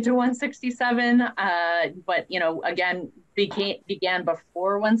related to 167, but again began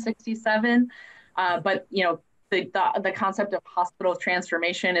before 167. But the concept of hospital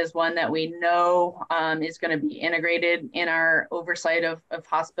transformation is one that we know is going to be integrated in our oversight of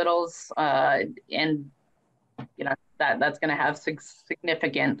hospitals, and that's going to have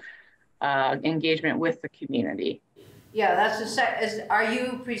significant engagement with the community. Yeah, are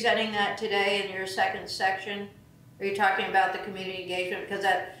you presenting that today in your second section? Are you talking about the community engagement? Because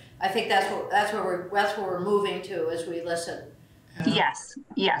I think that's where we're moving to as we listen. Yes,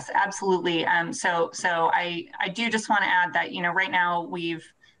 absolutely. So I do just want to add that, right now we've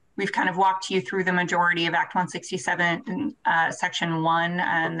kind of walked you through the majority of Act 167, Section 1,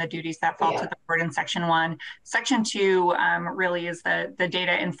 and the duties that fall to the board in Section 1. Section 2 really is the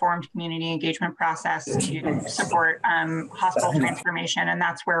data-informed community engagement process to support hospital transformation, and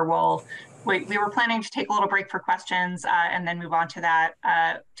that's where we were planning to take a little break for questions and then move on to that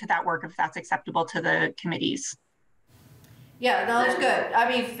work if that's acceptable to the committees. Yeah, no, that's good. I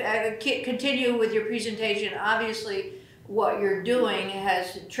mean, continue with your presentation. Obviously, what you're doing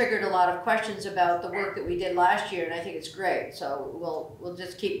has triggered a lot of questions about the work that we did last year, and I think it's great. So we'll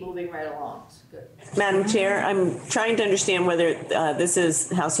just keep moving right along. It's good. Madam Chair, I'm trying to understand whether this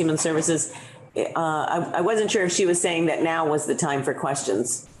is House Human Services. I wasn't sure if she was saying that now was the time for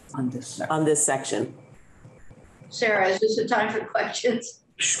questions on this section. Sarah, is this the time for questions?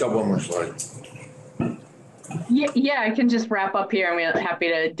 She's got one more slide. Yeah, I can just wrap up here. I'm happy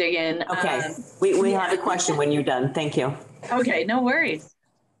to dig in. Okay, we have a question when you're done. Thank you. Okay, no worries.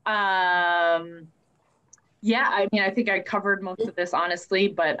 Yeah, I mean, I think I covered most of this honestly,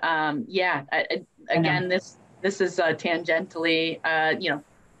 but yeah, again, this is tangentially,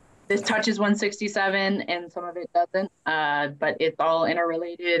 this touches 167 and some of it doesn't, but it's all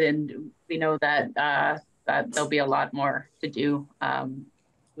interrelated, and we know that that there'll be a lot more to do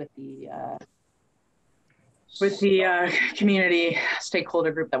with the community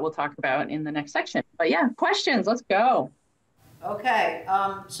stakeholder group that we'll talk about in the next section. But yeah, questions, let's go. Okay,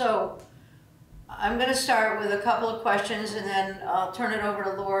 so I'm going to start with a couple of questions, and then I'll turn it over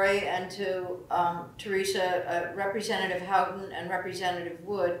to Lori and to Teresa, Representative Houghton and Representative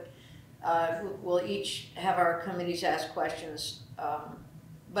Wood, who will each have our committees ask questions.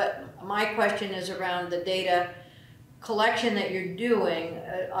 But my question is around the data collection that you're doing.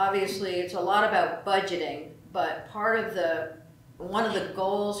 Obviously, it's a lot about budgeting, but one of the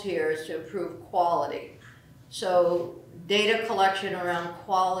goals here is to improve quality. So data collection around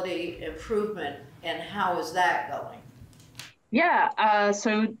quality improvement, and how is that going? Yeah,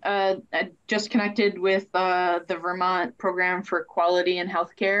 so I just connected with the Vermont Program for Quality in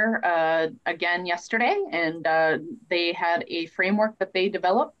Healthcare again yesterday, and they had a framework that they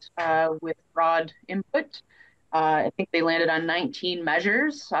developed with broad input. I think they landed on 19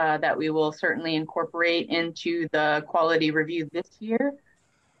 measures that we will certainly incorporate into the quality review this year.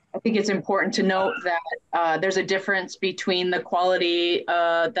 I think it's important to note that there's a difference between the quality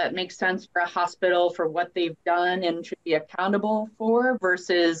that makes sense for a hospital for what they've done and should be accountable for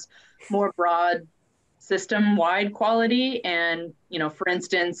versus more broad system-wide quality. And, for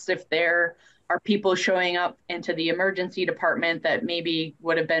instance, if there are people showing up into the emergency department that maybe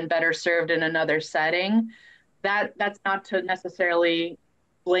would have been better served in another setting, that's not to necessarily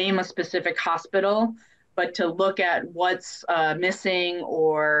blame a specific hospital, but to look at what's missing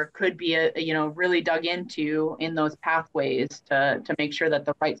or could be really dug into in those pathways to make sure that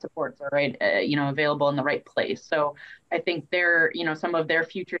the right supports are available in the right place. So I think some of their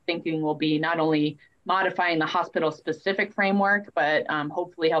future thinking will be not only modifying the hospital specific framework, but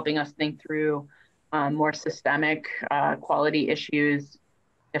hopefully helping us think through more systemic quality issues,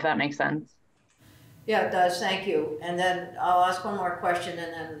 if that makes sense. Yeah, it does. Thank you. And then I'll ask one more question,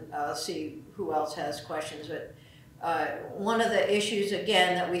 and then I'll see who else has questions. But one of the issues,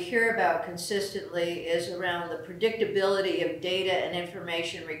 again, that we hear about consistently is around the predictability of data and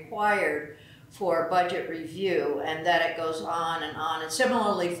information required for budget review, and that it goes on, and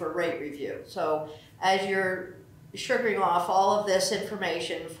similarly for rate review. So as you're sugaring off all of this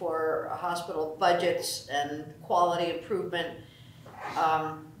information for hospital budgets and quality improvement,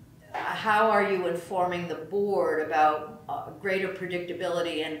 how are you informing the board about greater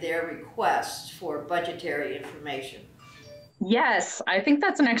predictability and their requests for budgetary information? Yes, I think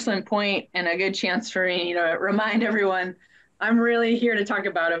that's an excellent point and a good chance for me to remind everyone I'm really here to talk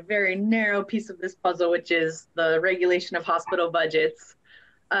about a very narrow piece of this puzzle, which is the regulation of hospital budgets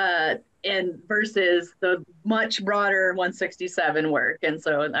and versus the much broader 167 work. And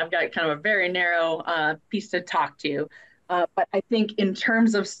so I've got kind of a very narrow piece to talk to. But I think in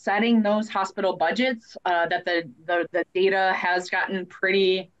terms of setting those hospital budgets, that the data has gotten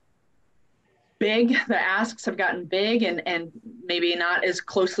pretty big. The asks have gotten big and maybe not as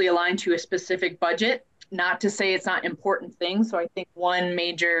closely aligned to a specific budget. Not to say it's not important things. So I think one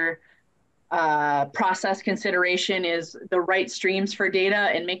major process consideration is the right streams for data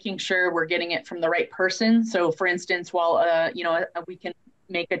and making sure we're getting it from the right person. So for instance, while we can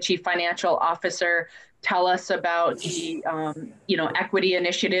make a chief financial officer tell us about the equity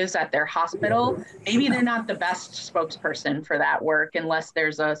initiatives at their hospital, maybe they're not the best spokesperson for that work unless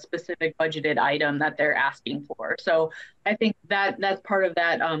there's a specific budgeted item that they're asking for. So I think that's part of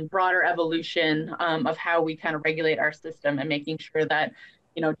that broader evolution of how we kind of regulate our system and making sure that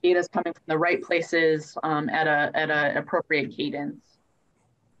data is coming from the right places at a appropriate cadence.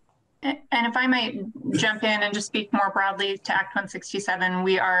 And if I might jump in and just speak more broadly to Act 167,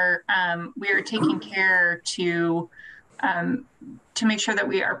 we are taking care to make sure that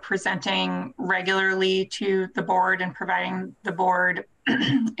we are presenting regularly to the board and providing the board,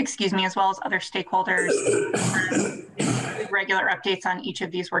 excuse me, as well as other stakeholders, regular updates on each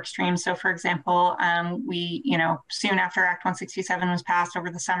of these work streams. So for example, we, soon after Act 167 was passed over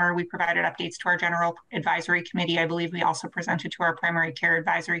the summer, we provided updates to our General Advisory Committee. I believe we also presented to our Primary Care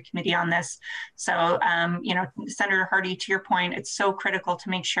Advisory Committee on this. So, Senator Hardy, to your point, it's so critical to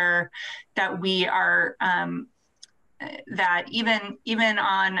make sure that we are that even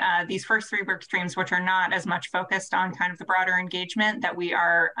on these first three work streams, which are not as much focused on kind of the broader engagement, that we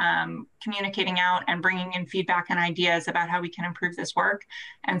are communicating out and bringing in feedback and ideas about how we can improve this work.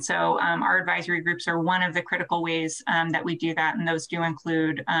 And so our advisory groups are one of the critical ways that we do that. And those do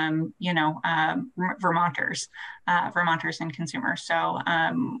include, Vermonters and consumers. So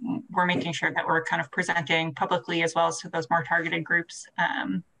we're making sure that we're kind of presenting publicly as well as to those more targeted groups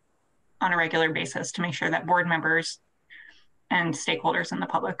on a regular basis to make sure that board members and stakeholders in the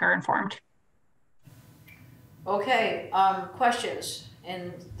public are informed. Okay, questions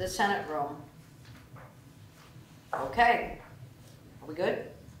in the Senate room? Okay, are we good?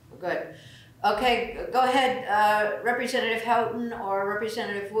 We're good. Okay, go ahead, Representative Houghton or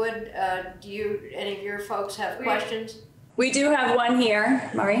Representative Wood. Do any of your folks have questions? We do have one here,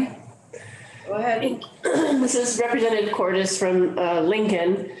 Murray. Go ahead. This is Representative Cordes from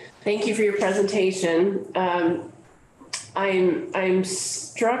Lincoln. Thank you for your presentation. I'm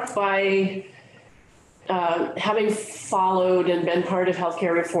struck by having followed and been part of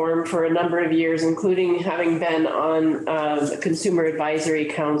healthcare reform for a number of years, including having been on the Consumer Advisory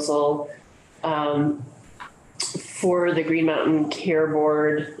Council for the Green Mountain Care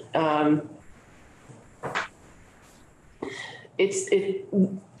Board.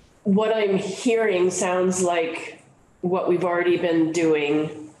 What I'm hearing sounds like what we've already been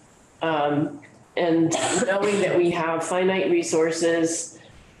doing. And knowing that we have finite resources,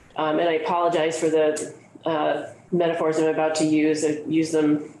 and I apologize for the metaphors I'm about to use, I use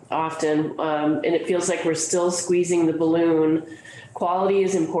them often, and it feels like we're still squeezing the balloon. Quality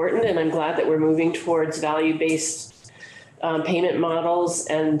is important, and I'm glad that we're moving towards value-based payment models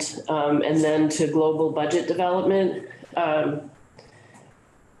and then to global budget development.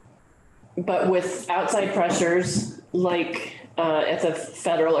 But with outside pressures like at the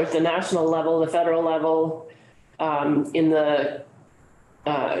federal or at the national level, the federal level, in the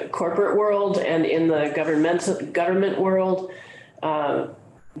corporate world and in the government world,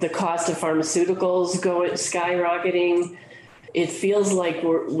 the cost of pharmaceuticals skyrocketing. It feels like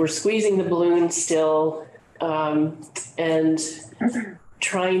we're squeezing the balloon still, and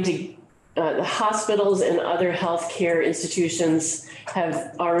trying to. The hospitals and other healthcare institutions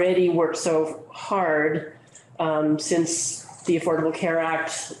have already worked so hard since the Affordable Care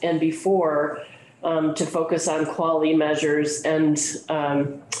Act and before to focus on quality measures and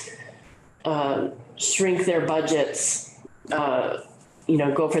shrink their budgets,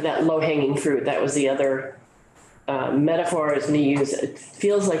 go for that low-hanging fruit. That was the other metaphor I was going to use. It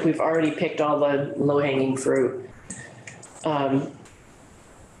feels like we've already picked all the low-hanging fruit.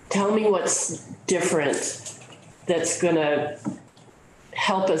 Tell me what's different that's going to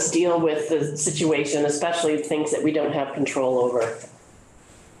help us deal with the situation, especially things that we don't have control over.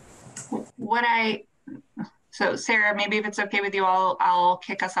 So Sarah, maybe if it's okay with you, I'll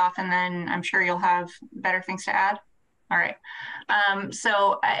kick us off and then I'm sure you'll have better things to add. All right.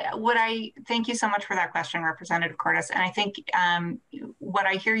 Thank you so much for that question, Representative Cordes. And I think what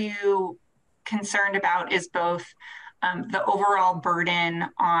I hear you concerned about is both the overall burden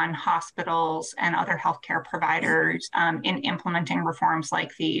on hospitals and other healthcare providers in implementing reforms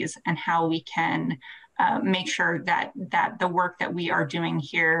like these, and how we can make sure that the work that we are doing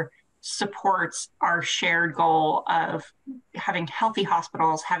here supports our shared goal of having healthy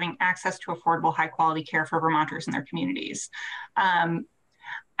hospitals, having access to affordable, high quality care for Vermonters and their communities.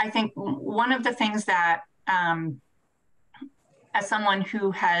 I think one of the things that, as someone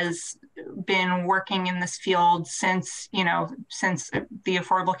who has been working in this field since the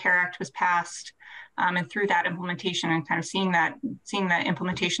Affordable Care Act was passed, and through that implementation and kind of seeing that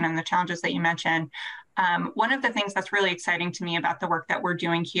implementation and the challenges that you mentioned, One of the things that's really exciting to me about the work that we're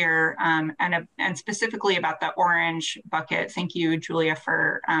doing here, and specifically about the orange bucket, thank you, Julia,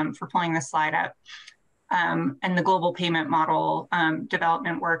 for pulling this slide up, and the global payment model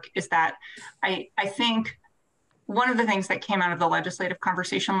development work, is that I think one of the things that came out of the legislative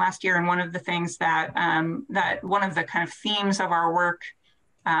conversation last year, and one of the things that one of the kind of themes of our work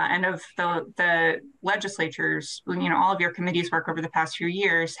and of the legislatures, all of your committees' work over the past few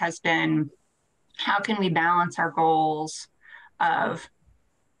years has been, how can we balance our goals of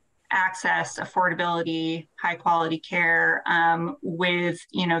access, affordability, high quality care with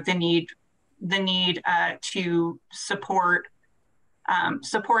the need to support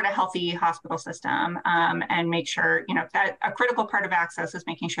a healthy hospital system and make sure, that a critical part of access is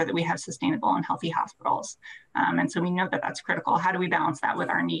making sure that we have sustainable and healthy hospitals. And so we know that that's critical. How do we balance that with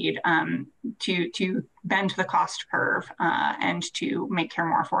our need to bend the cost curve and to make care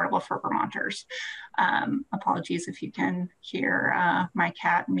more affordable for Vermonters? Apologies if you can hear my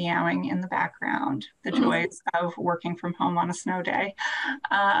cat meowing in the background, the joys of working from home on a snow day.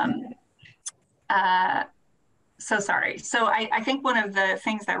 So sorry. So I think one of the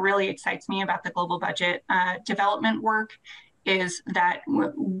things that really excites me about the global budget development work is that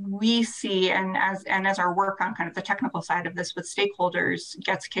we see, and as our work on kind of the technical side of this with stakeholders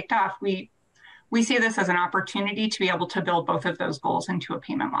gets kicked off, we see this as an opportunity to be able to build both of those goals into a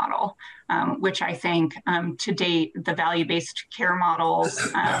payment model, which I think to date, the value-based care models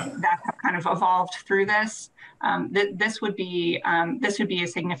that have kind of evolved through this, this would be a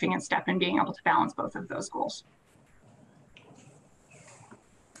significant step in being able to balance both of those goals.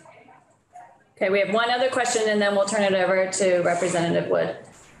 Okay, we have one other question and then we'll turn it over to Representative Wood.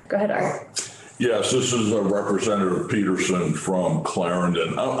 Go ahead, Art. Yes, this is Representative Peterson from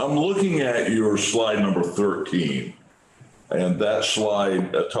Clarendon. I'm looking at your slide number 13, and that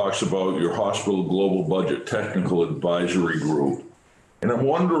slide talks about your hospital global budget technical advisory group. And I'm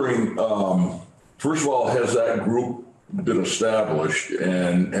wondering, first of all, has that group been established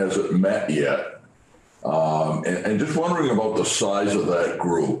and has it met yet? And just wondering about the size of that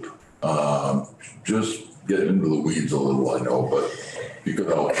group. Just getting into the weeds a little, I know, but if you could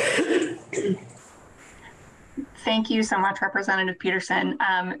help. Thank you so much, Representative Peterson.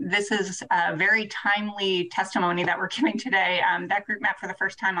 This is a very timely testimony that we're giving today. That group met for the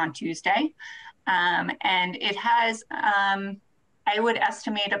first time on Tuesday, and it has, I would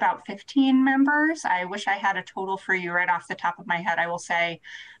estimate, about 15 members. I wish I had a total for you right off the top of my head. I will say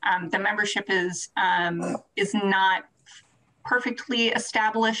the membership is not perfectly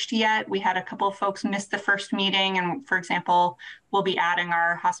established yet. We had a couple of folks miss the first meeting, and for example, we'll be adding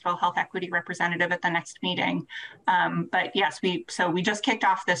our hospital health equity representative at the next meeting. But yes, we just kicked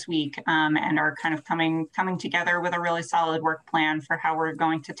off this week and are kind of coming together with a really solid work plan for how we're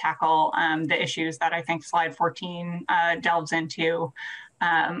going to tackle the issues that I think slide 14 delves into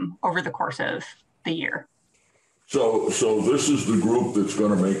over the course of the year. So this is the group that's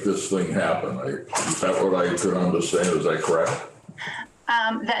going to make this thing happen. Is that what I could understand? Is that correct?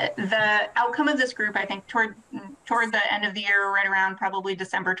 The outcome of this group, I think, toward the end of the year, right around probably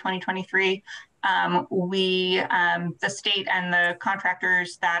December 2023, the state and the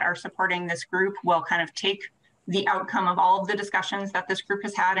contractors that are supporting this group will kind of take the outcome of all of the discussions that this group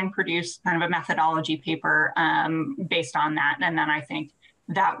has had and produce kind of a methodology paper based on that. And then I think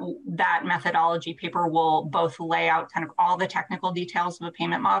that methodology paper will both lay out kind of all the technical details of a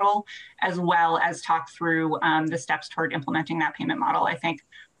payment model, as well as talk through the steps toward implementing that payment model. I think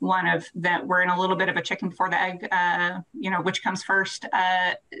we're in a little bit of a chicken before the egg, which comes first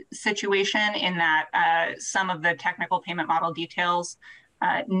situation, in that some of the technical payment model details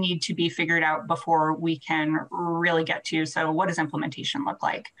need to be figured out before we can really get to, so what does implementation look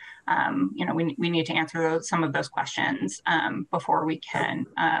like? We need to answer some of those questions before we can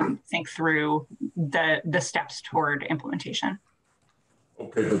think through the steps toward implementation.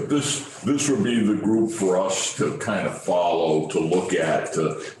 Okay, but this would be the group for us to kind of follow, to look at,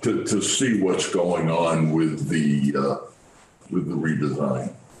 to see what's going on with the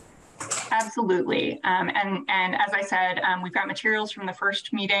redesign. Absolutely. And as I said, we've got materials from the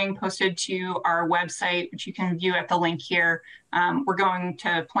first meeting posted to our website, which you can view at the link here. We're going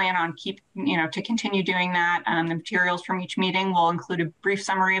to plan on to continue doing that. The materials from each meeting will include a brief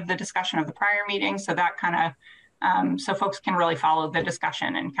summary of the discussion of the prior meeting, so that kind of so folks can really follow the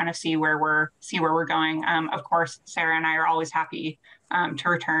discussion and kind of see where we're going. Of course, Sarah and I are always happy to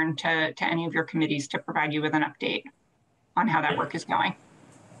return to any of your committees to provide you with an update on how that work is going.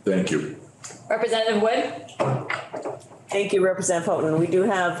 Thank you. Representative Wood? Thank you, Representative Houghton. We do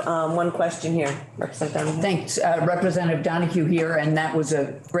have one question here. Representative Donahue. Thanks, Representative Donahue here, and that was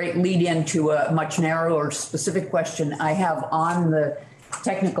a great lead into a much narrower specific question I have on the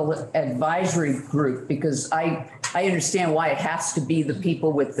technical advisory group, because I understand why it has to be the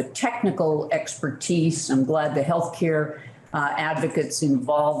people with the technical expertise. I'm glad the healthcare advocates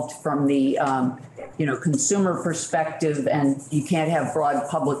involved from the consumer perspective, and you can't have broad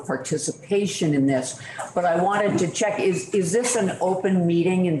public participation in this. But I wanted to check, is this an open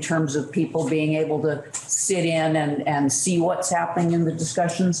meeting in terms of people being able to sit in and see what's happening in the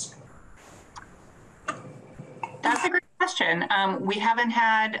discussions? That's a great question. We haven't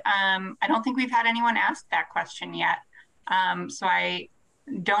had, I don't think we've had anyone ask that question yet. So I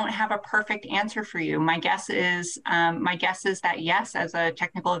don't have a perfect answer for you. My guess is that yes, as a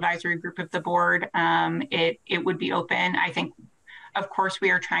technical advisory group of the board, it would be open. I think, of course,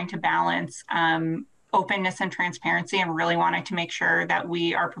 we are trying to balance openness and transparency, and really wanting to make sure that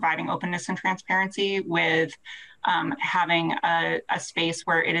we are providing openness and transparency with having a space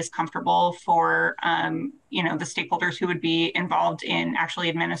where it is comfortable for the stakeholders who would be involved in actually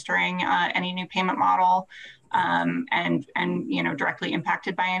administering any new payment model and directly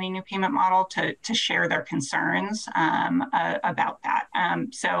impacted by any new payment model to share their concerns about that.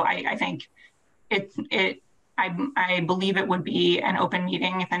 So I think I believe it would be an open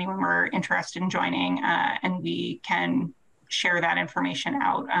meeting if anyone were interested in joining, and we can share that information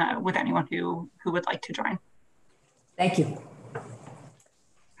out with anyone who would like to join. Thank you.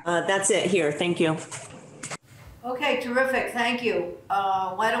 That's it here. Thank you. Okay, terrific. Thank you.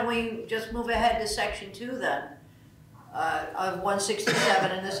 Why don't we just move ahead to section 2 then of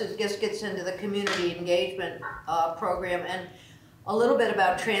 167, and this gets into the community engagement program and a little bit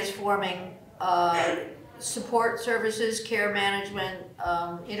about transforming support services, care management,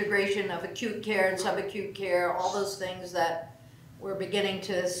 integration of acute care and subacute care, all those things that we're beginning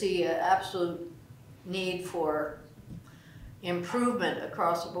to see an absolute need for improvement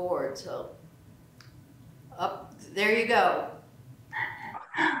across the board. So there you go.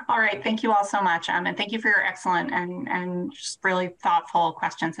 All right, thank you all so much. And thank you for your excellent and just really thoughtful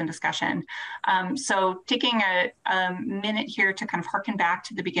questions and discussion. So taking a minute here to kind of harken back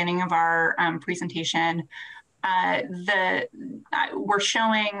to the beginning of our presentation, we're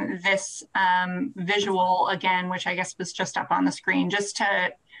showing this visual again, which I guess was just up on the screen, just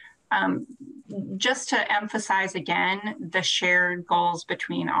to emphasize again the shared goals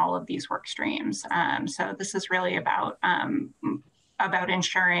between all of these work streams. So this is really about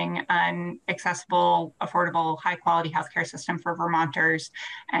ensuring an accessible, affordable, high quality healthcare system for Vermonters,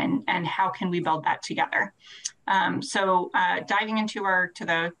 and how can we build that together. So diving into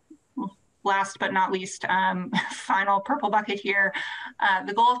the last but not least final purple bucket here,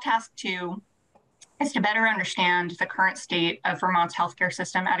 the goal of task 2 is to better understand the current state of Vermont's healthcare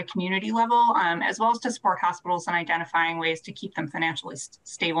system at a community level, as well as to support hospitals in identifying ways to keep them financially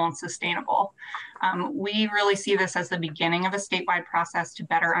stable and sustainable. We really see this as the beginning of a statewide process to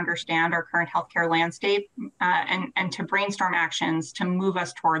better understand our current healthcare landscape and to brainstorm actions to move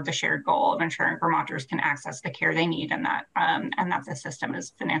us toward the shared goal of ensuring Vermonters can access the care they need and that the system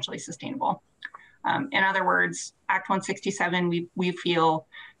is financially sustainable. In other words, Act 167, we feel,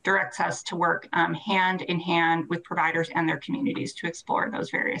 directs us to work hand in hand with providers and their communities to explore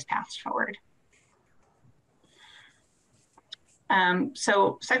those various paths forward.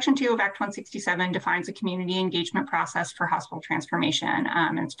 So Section 2 of Act 167 defines a community engagement process for hospital transformation.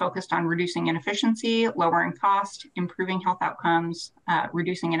 And it's focused on reducing inefficiency, lowering cost, improving health outcomes,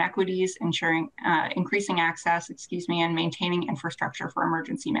 reducing inequities, increasing access, and maintaining infrastructure for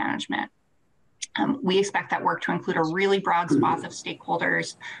emergency management. We expect that work to include a really broad swath of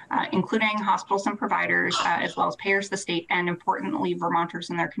stakeholders, including hospitals and providers, as well as payers, the state, and importantly, Vermonters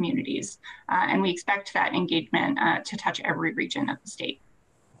and their communities. And we expect that engagement to touch every region of the state.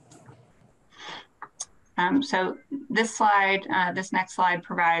 So this next slide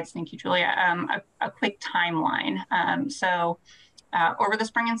provides, thank you, Julia, a quick timeline. Over the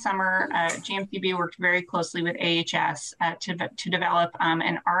spring and summer, GMCB worked very closely with AHS to develop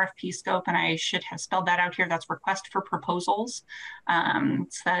an RFP scope, and I should have spelled that out here. That's request for proposals. In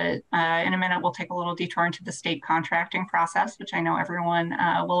a minute, we'll take a little detour into the state contracting process, which I know everyone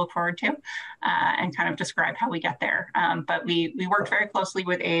will look forward to, and kind of describe how we get there. But we worked very closely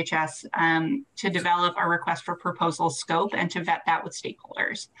with AHS to develop a request for proposal scope and to vet that with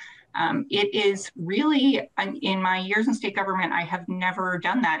stakeholders. It is really, in my years in state government, I have never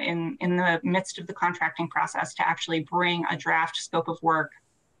done that in the midst of the contracting process, to actually bring a draft scope of work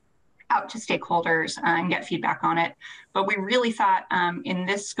out to stakeholders and get feedback on it. But we really thought in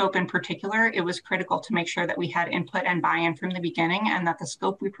this scope in particular, it was critical to make sure that we had input and buy-in from the beginning and that the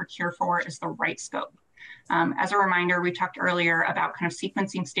scope we procure for is the right scope. As a reminder, we talked earlier about kind of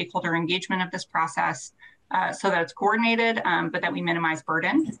sequencing stakeholder engagement of this process so that it's coordinated, but that we minimize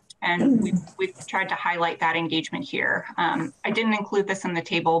burden. And we've tried to highlight that engagement here. I didn't include this in the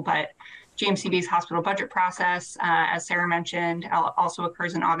table, but GMCB's hospital budget process, as Sarah mentioned, also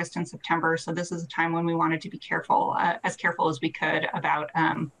occurs in August and September. So this is a time when we wanted to be careful, as careful as we could about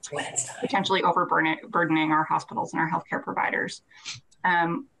potentially overburdening our hospitals and our healthcare providers.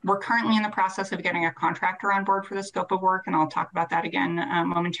 We're currently in the process of getting a contractor on board for the scope of work, and I'll talk about that again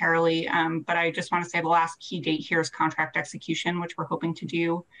momentarily. But I just want to say the last key date here is contract execution, which we're hoping to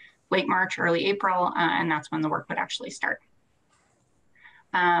do late March, early April, and that's when the work would actually start.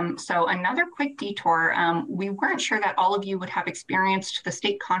 So another quick detour, we weren't sure that all of you would have experienced the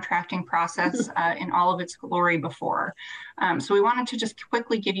state contracting process in all of its glory before. So we wanted to just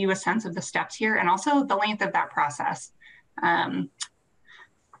quickly give you a sense of the steps here and also the length of that process.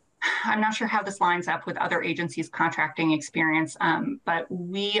 I'm not sure how this lines up with other agencies' contracting experience, but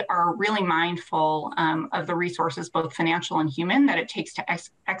we are really mindful of the resources, both financial and human, that it takes to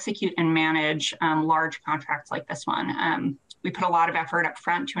execute and manage large contracts like this one. We put a lot of effort up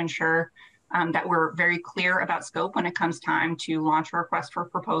front to ensure that we're very clear about scope when it comes time to launch a request for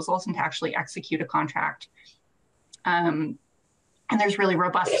proposals and to actually execute a contract. And there's really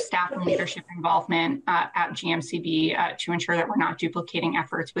robust staff and leadership involvement at GMCB to ensure that we're not duplicating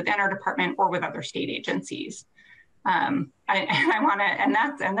efforts within our department or with other state agencies. And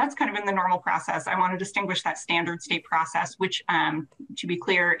that's kind of in the normal process. I want to distinguish that standard state process, which, to be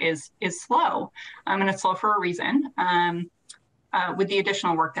clear, is slow, and it's slow for a reason. With the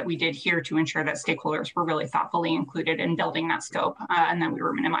additional work that we did here to ensure that stakeholders were really thoughtfully included in building that scope, and then we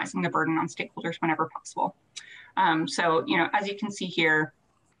were minimizing the burden on stakeholders whenever possible. So, as you can see here,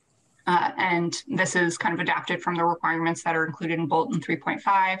 and this is kind of adapted from the requirements that are included in Bulletin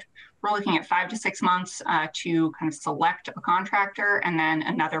 3.5, we're looking at 5 to 6 months to kind of select a contractor, and then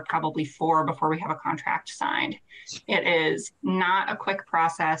another probably 4 before we have a contract signed. It is not a quick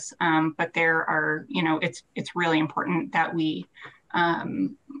process, but there are, it's really important that we,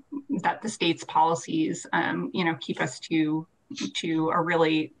 that the state's policies, keep us to a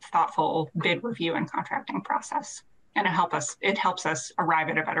really thoughtful bid review and contracting process. And it helps us arrive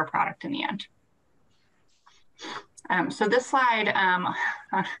at a better product in the end. So this slide,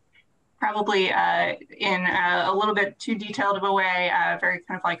 probably in a little bit too detailed of a way, very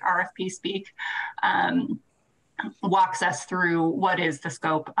kind of like RFP speak, walks us through what is the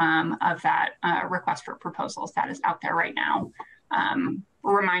scope of that request for proposals that is out there right now. A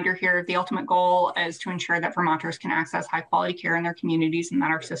reminder here, the ultimate goal is to ensure that Vermonters can access high quality care in their communities and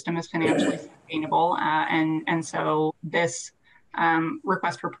that our system is financially sustainable. And so this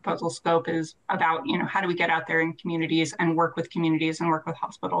request for proposal scope is about, how do we get out there in communities and work with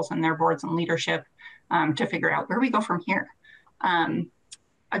hospitals and their boards and leadership to figure out where we go from here.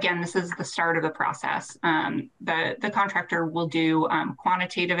 Again, this is the start of the process. The contractor will do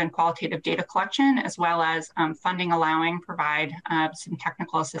quantitative and qualitative data collection, as well as funding provide some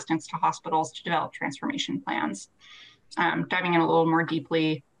technical assistance to hospitals to develop transformation plans. Diving in a little more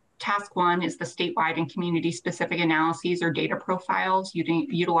deeply, task 1 is the statewide and community-specific analyses or data profiles,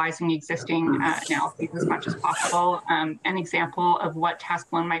 utilizing existing analyses as much as possible. An example of what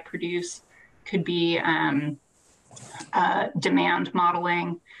task 1 might produce could be demand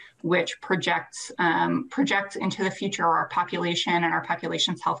modeling, which projects into the future our population and our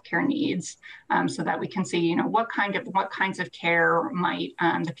population's healthcare needs, so that we can see, what kinds of care might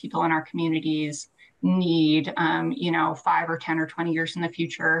the people in our communities need, 5 or 10 or 20 years in the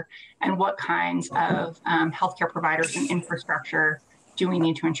future, and what kinds of healthcare providers and infrastructure do we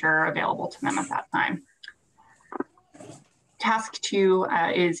need to ensure are available to them at that time. Task 2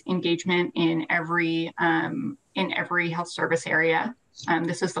 is engagement in every health service area.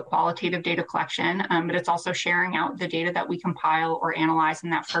 This is the qualitative data collection, but it's also sharing out the data that we compile or analyze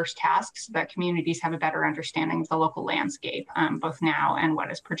in that first task so that communities have a better understanding of the local landscape, both now and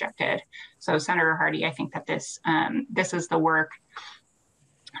what is projected. So Senator Hardy, I think that this is the work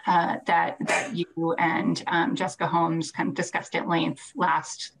that you and Jessica Holmes kind of discussed at length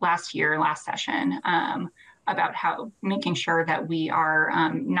last session, about how making sure that we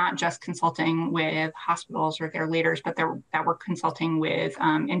are not just consulting with hospitals or their leaders, but that we're consulting with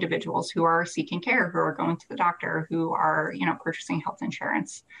individuals who are seeking care, who are going to the doctor, who are purchasing health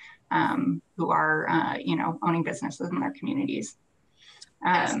insurance, who are owning businesses in their communities.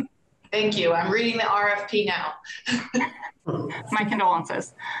 Thank you. I'm reading the RFP now. My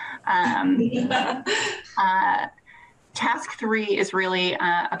condolences. Task 3 is really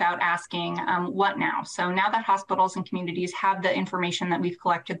about asking what now? So now that hospitals and communities have the information that we've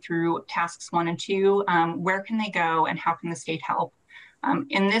collected through tasks 1 and 2, where can they go and how can the state help?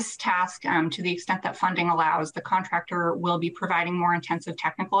 In this task, to the extent that funding allows, the contractor will be providing more intensive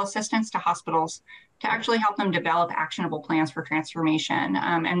technical assistance to hospitals to actually help them develop actionable plans for transformation,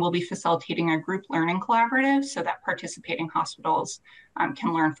 and we'll be facilitating a group learning collaborative so that participating hospitals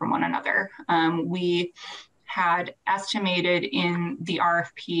can learn from one another. We had estimated in the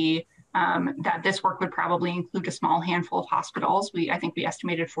RFP that this work would probably include a small handful of hospitals. I think we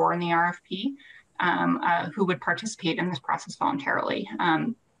estimated 4 in the RFP. Who would participate in this process voluntarily.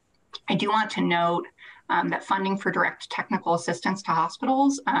 I do want to note that funding for direct technical assistance to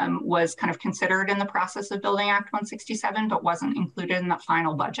hospitals was kind of considered in the process of building Act 167, but wasn't included in the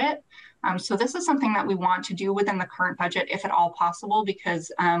final budget. So this is something that we want to do within the current budget, if at all possible,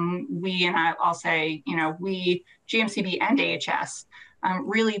 because I'll say, we, GMCB and AHS,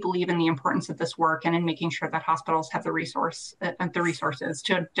 really believe in the importance of this work and in making sure that hospitals have the resources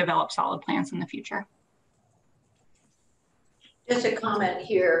to develop solid plans in the future. Just a comment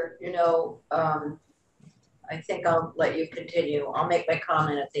here, I think I'll let you continue. I'll make my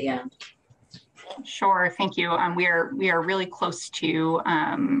comment at the end. Sure, thank you. We are really close to,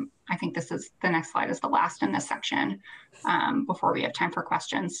 I think this is, the next slide is the last in this section before we have time for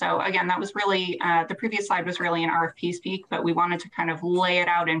questions. So again, that was really, the previous slide was really an RFP speak, but we wanted to kind of lay it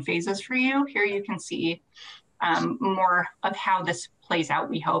out in phases for you. Here you can see more of how this plays out,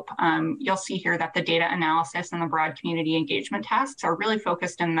 we hope. You'll see here that the data analysis and the broad community engagement tasks are really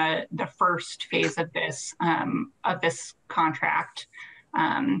focused in the first phase of this contract.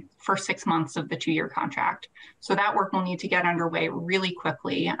 For 6 months of the 2-year contract. So that work will need to get underway really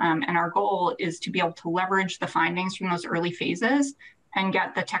quickly. And our goal is to be able to leverage the findings from those early phases and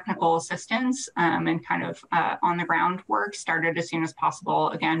get the technical assistance and kind of on the ground work started as soon as possible,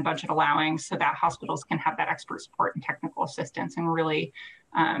 again, budget allowing, so that hospitals can have that expert support and technical assistance and really,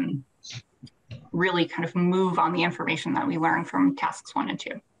 really kind of move on the information that we learned from tasks 1 and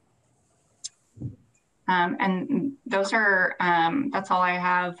 2. And those are, that's all I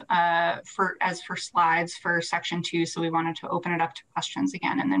have for slides for section 2. So we wanted to open it up to questions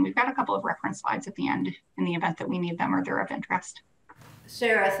again. And then we've got a couple of reference slides at the end in the event that we need them or they're of interest.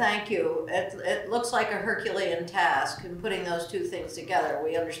 Sarah, thank you. It looks like a Herculean task in putting those two things together.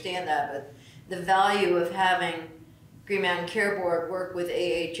 We understand that, but the value of having Green Mountain Care Board work with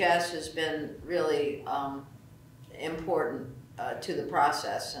AHS has been really important to the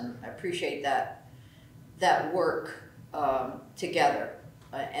process, and I appreciate that work together.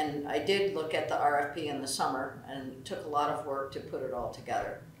 And I did look at the RFP in the summer, and it took a lot of work to put it all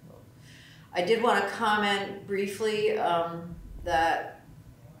together. I did want to comment briefly that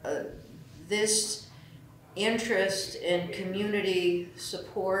this interest in community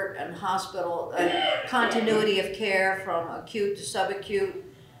support and hospital continuity of care from acute to subacute,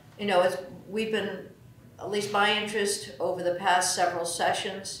 we've been, at least my interest over the past several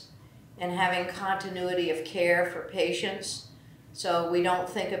sessions, and having continuity of care for patients. So we don't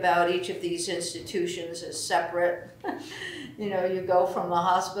think about each of these institutions as separate. You go from the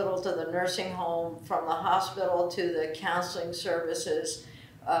hospital to the nursing home, from the hospital to the counseling services,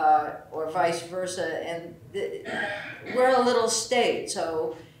 or vice versa. And we're a little state,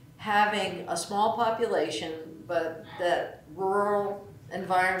 so having a small population, but that rural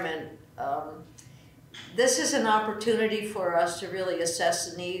environment, this is an opportunity for us to really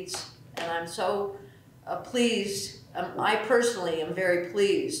assess the needs. And I'm so pleased, I personally am very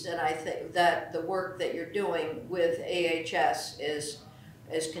pleased, and I think that the work that you're doing with AHS is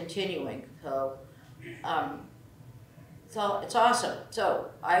continuing. So it's awesome.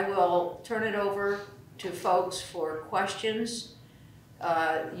 So I will turn it over to folks for questions.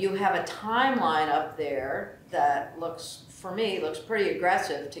 You have a timeline up there that looks pretty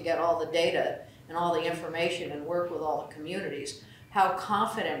aggressive to get all the data and all the information and work with all the communities. How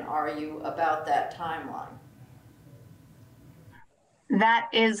confident are you about that timeline? That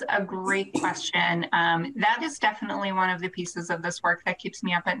is a great question. That is definitely one of the pieces of this work that keeps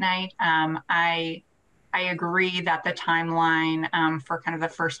me up at night. I agree that the timeline for kind of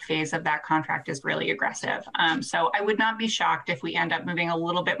the first phase of that contract is really aggressive. So I would not be shocked if we end up moving a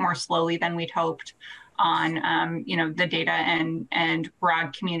little bit more slowly than we'd hoped on the data and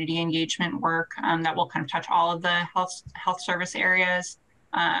broad community engagement work that will kind of touch all of the health service areas.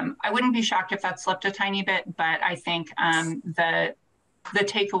 I wouldn't be shocked if that slipped a tiny bit, but I think the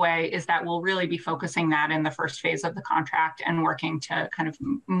takeaway is that we'll really be focusing that in the first phase of the contract and working to kind of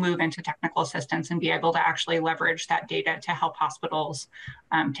move into technical assistance and be able to actually leverage that data to help hospitals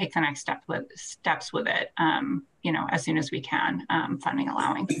take the next steps with it, as soon as we can, funding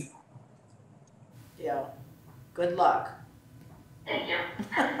allowing. Yeah, good luck. Thank you.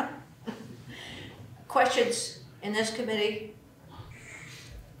 Questions in this committee?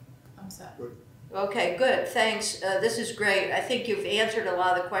 I'm set. Okay, good, thanks. This is great. I think you've answered a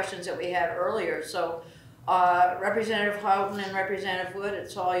lot of the questions that we had earlier. So Representative Houghton and Representative Wood,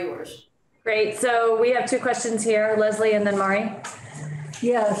 it's all yours. Great. So we have two questions here, Leslie and then Mari.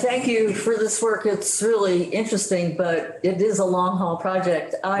 Yeah, thank you for this work. It's really interesting, but it is a long haul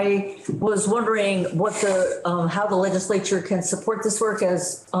project. I was wondering what how the legislature can support this work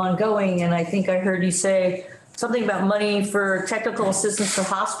as ongoing. And I think I heard you say something about money for technical assistance for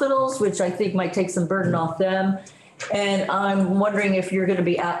hospitals, which I think might take some burden off them. And I'm wondering if you're going to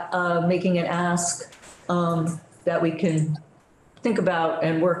be making an ask that we can think about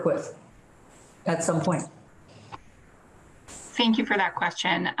and work with at some point. Thank you for that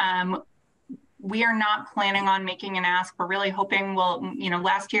question. We are not planning on making an ask. We're really hoping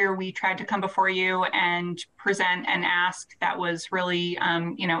last year we tried to come before you and present an ask that was really,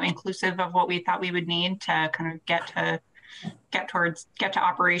 inclusive of what we thought we would need to kind of get to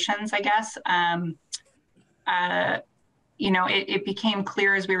operations, I guess. It became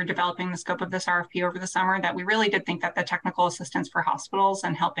clear as we were developing the scope of this RFP over the summer that we really did think that the technical assistance for hospitals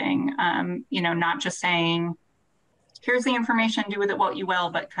and helping, not just saying, here's the information, do with it what you will,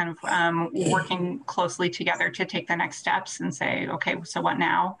 but kind of working closely together to take the next steps and say, okay, so what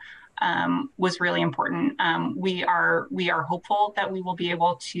now, was really important. We are hopeful that we will be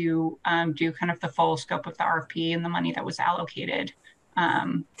able to do kind of the full scope of the RFP and the money that was allocated.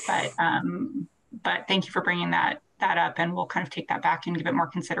 But thank you for bringing that up, and we'll kind of take that back and give it more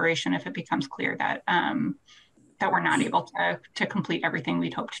consideration if it becomes clear that that we're not able to complete everything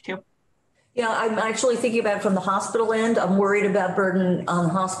we'd hoped to. Yeah, I'm actually thinking about it from the hospital end. I'm worried about burden on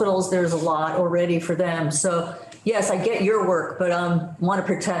hospitals. There's a lot already for them. So yes, I get your work, but want to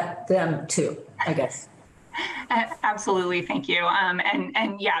protect them too, I guess. Absolutely, thank you.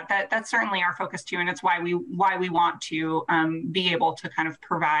 And yeah, that's certainly our focus too, and it's why we want to be able to kind of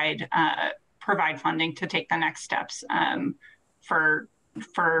provide funding to take the next steps for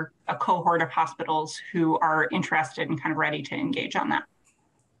a cohort of hospitals who are interested and kind of ready to engage on that.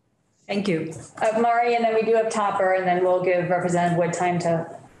 Thank you. Mari, and then we do have Topper, and then we'll give Representative Wood time to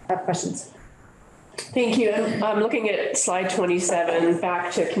have questions. Thank you. I'm looking at slide 27,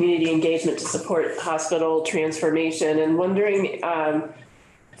 back to community engagement to support hospital transformation, and wondering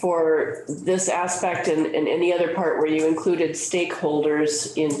for this aspect and any other part where you included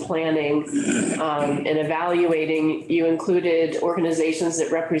stakeholders in planning and evaluating, you included organizations that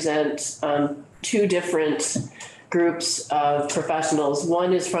represent two different groups of professionals.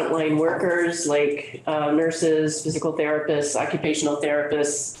 One is frontline workers like nurses, physical therapists, occupational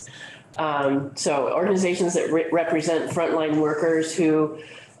therapists. So organizations that represent frontline workers who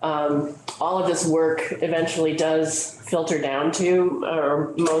all of this work eventually does filter down to,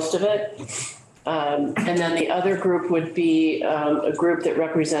 or most of it. And then the other group would be a group that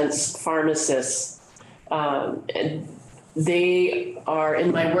represents pharmacists. And they are,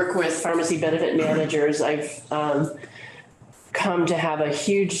 in my work with pharmacy benefit managers, I've come to have a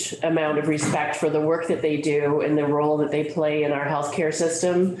huge amount of respect for the work that they do and the role that they play in our healthcare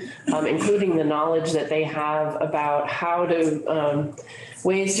system, including the knowledge that they have about how to,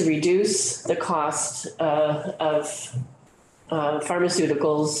 ways to reduce the cost of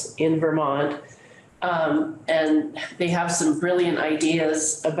pharmaceuticals in Vermont. And they have some brilliant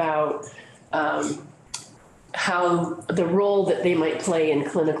ideas about how the role that they might play in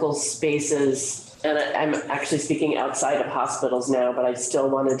clinical spaces. And I'm actually speaking outside of hospitals now, but I still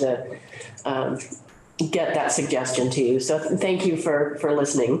wanted to get that suggestion to you. So thank you for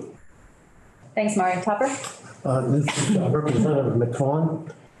listening. Thanks, Mari. Topper? This is Representative McFawn.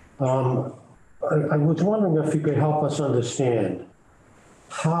 I was wondering if you could help us understand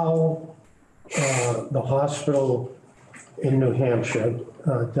how the hospital in New Hampshire,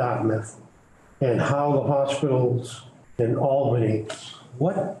 Dartmouth, and how the hospitals in Albany,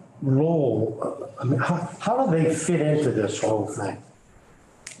 what role, I mean, how do they fit into this whole thing?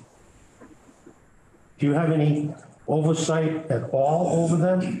 Do you have any oversight at all over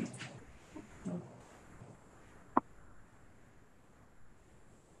them?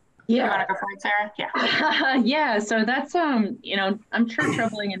 Yeah. You want to go for it, Sarah? Yeah. Yeah. So that's, I'm sure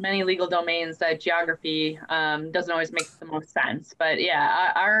troubling in many legal domains that geography doesn't always make the most sense. But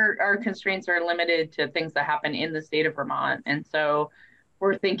yeah, our constraints are limited to things that happen in the state of Vermont. And so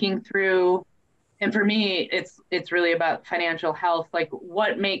we're thinking through, and for me, it's really about financial health. Like,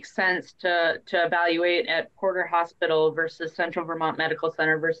 what makes sense to evaluate at Porter Hospital versus Central Vermont Medical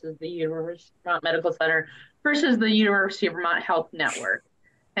Center versus the University of Vermont Medical Center versus the University of Vermont Health Network,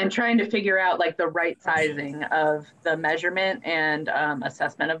 and trying to figure out like the right sizing of the measurement and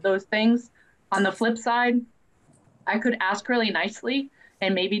assessment of those things. On the flip side, I could ask really nicely,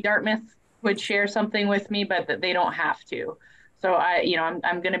 and maybe Dartmouth would share something with me, but that they don't have to. So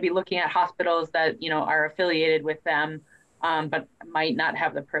I'm going to be looking at hospitals that, are affiliated with them, but might not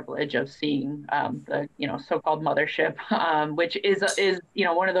have the privilege of seeing the, so-called mothership, which is,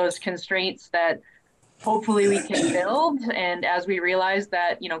 one of those constraints that hopefully we can build. And as we realize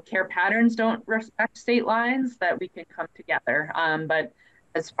that, care patterns don't respect state lines, that we can come together. But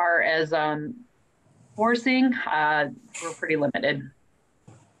as far as forcing, we're pretty limited.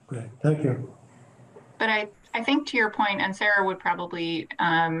 Great, thank you. But I think to your point, and Sarah would probably,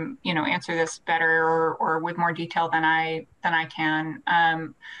 answer this better or with more detail than I can.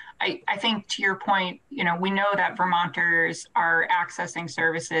 I think to your point, we know that Vermonters are accessing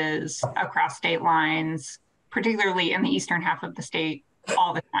services across state lines, particularly in the eastern half of the state,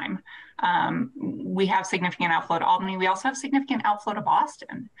 all the time. We have significant outflow to Albany. We also have significant outflow to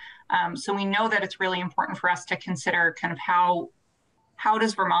Boston. So we know that it's really important for us to consider kind of how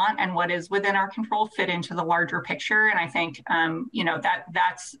does Vermont and what is within our control fit into the larger picture? And I think,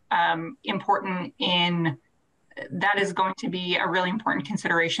 that's important that is going to be a really important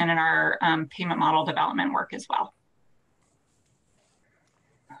consideration in our payment model development work as well.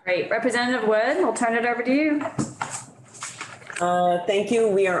 Great. Representative Wood, we'll turn it over to you. Thank you.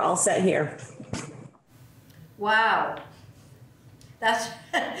 We are all set here. Wow.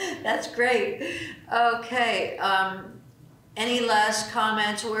 That's great. Okay. Any last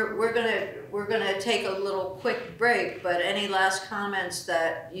comments? We're gonna take a little quick break, but any last comments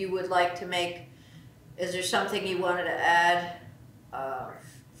that you would like to make? Is there something you wanted to add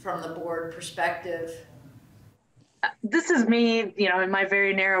from the board perspective? This is me, in my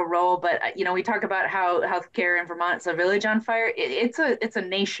very narrow role, but we talk about how healthcare in Vermont's a village on fire. It's a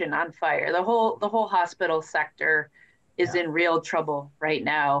nation on fire. The whole hospital sector is in real trouble right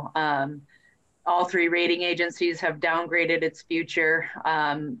now. All three rating agencies have downgraded its future.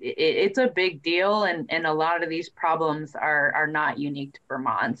 It's a big deal, and a lot of these problems are not unique to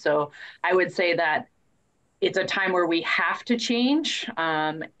Vermont. So I would say that it's a time where we have to change,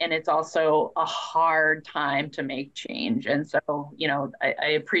 and it's also a hard time to make change. And so,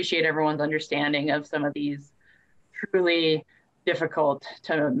 I appreciate everyone's understanding of some of these truly difficult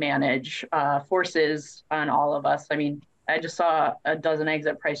to manage forces on all of us. I mean, I just saw a dozen eggs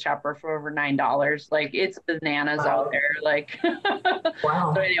at Price Chopper for over $9. Like, it's bananas out there. Like,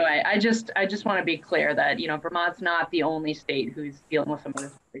 wow. So anyway, I just want to be clear that, Vermont's not the only state who's dealing with some of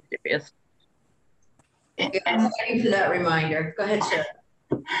this really serious. And thank you for that reminder. Go ahead, Sarah.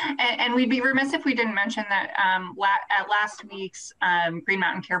 And we'd be remiss if we didn't mention that at last week's Green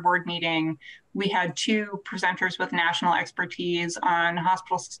Mountain Care Board meeting, we had two presenters with national expertise on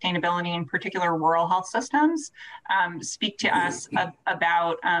hospital sustainability, in particular rural health systems, speak to us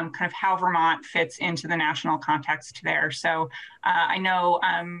about kind of how Vermont fits into the national context there. So I know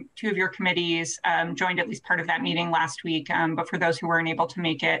two of your committees joined at least part of that meeting last week, but for those who weren't able to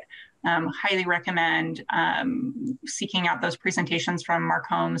make it, highly recommend seeking out those presentations from Mark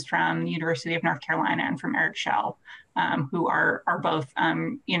Holmes from the University of North Carolina and from Eric Schell, who are both,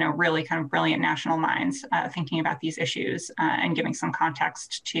 really kind of brilliant national minds thinking about these issues and giving some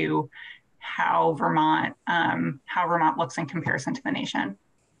context to how Vermont looks in comparison to the nation.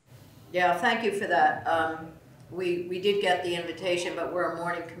 Yeah, thank you for that. We did get the invitation, but we're a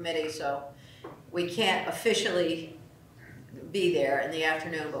morning committee, so we can't officially be there in the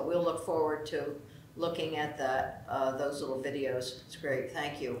afternoon, but we'll look forward to looking at that those little videos. It's great,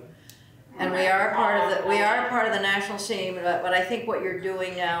 thank you. And we are part of the national scene, but I think what you're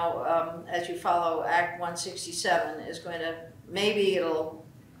doing now, as you follow Act 167, is going to maybe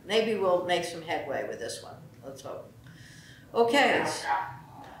we'll make some headway with this one. Let's hope. Okay.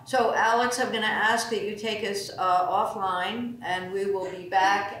 So Alex, I'm going to ask that you take us offline, and we will be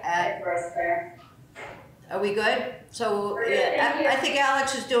back at. Are we good? So yeah, I think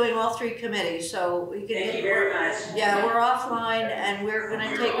Alex is doing all three committees, so we can. Thank you very much. Yeah, we're offline, and we're going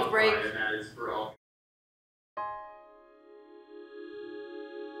to take a break.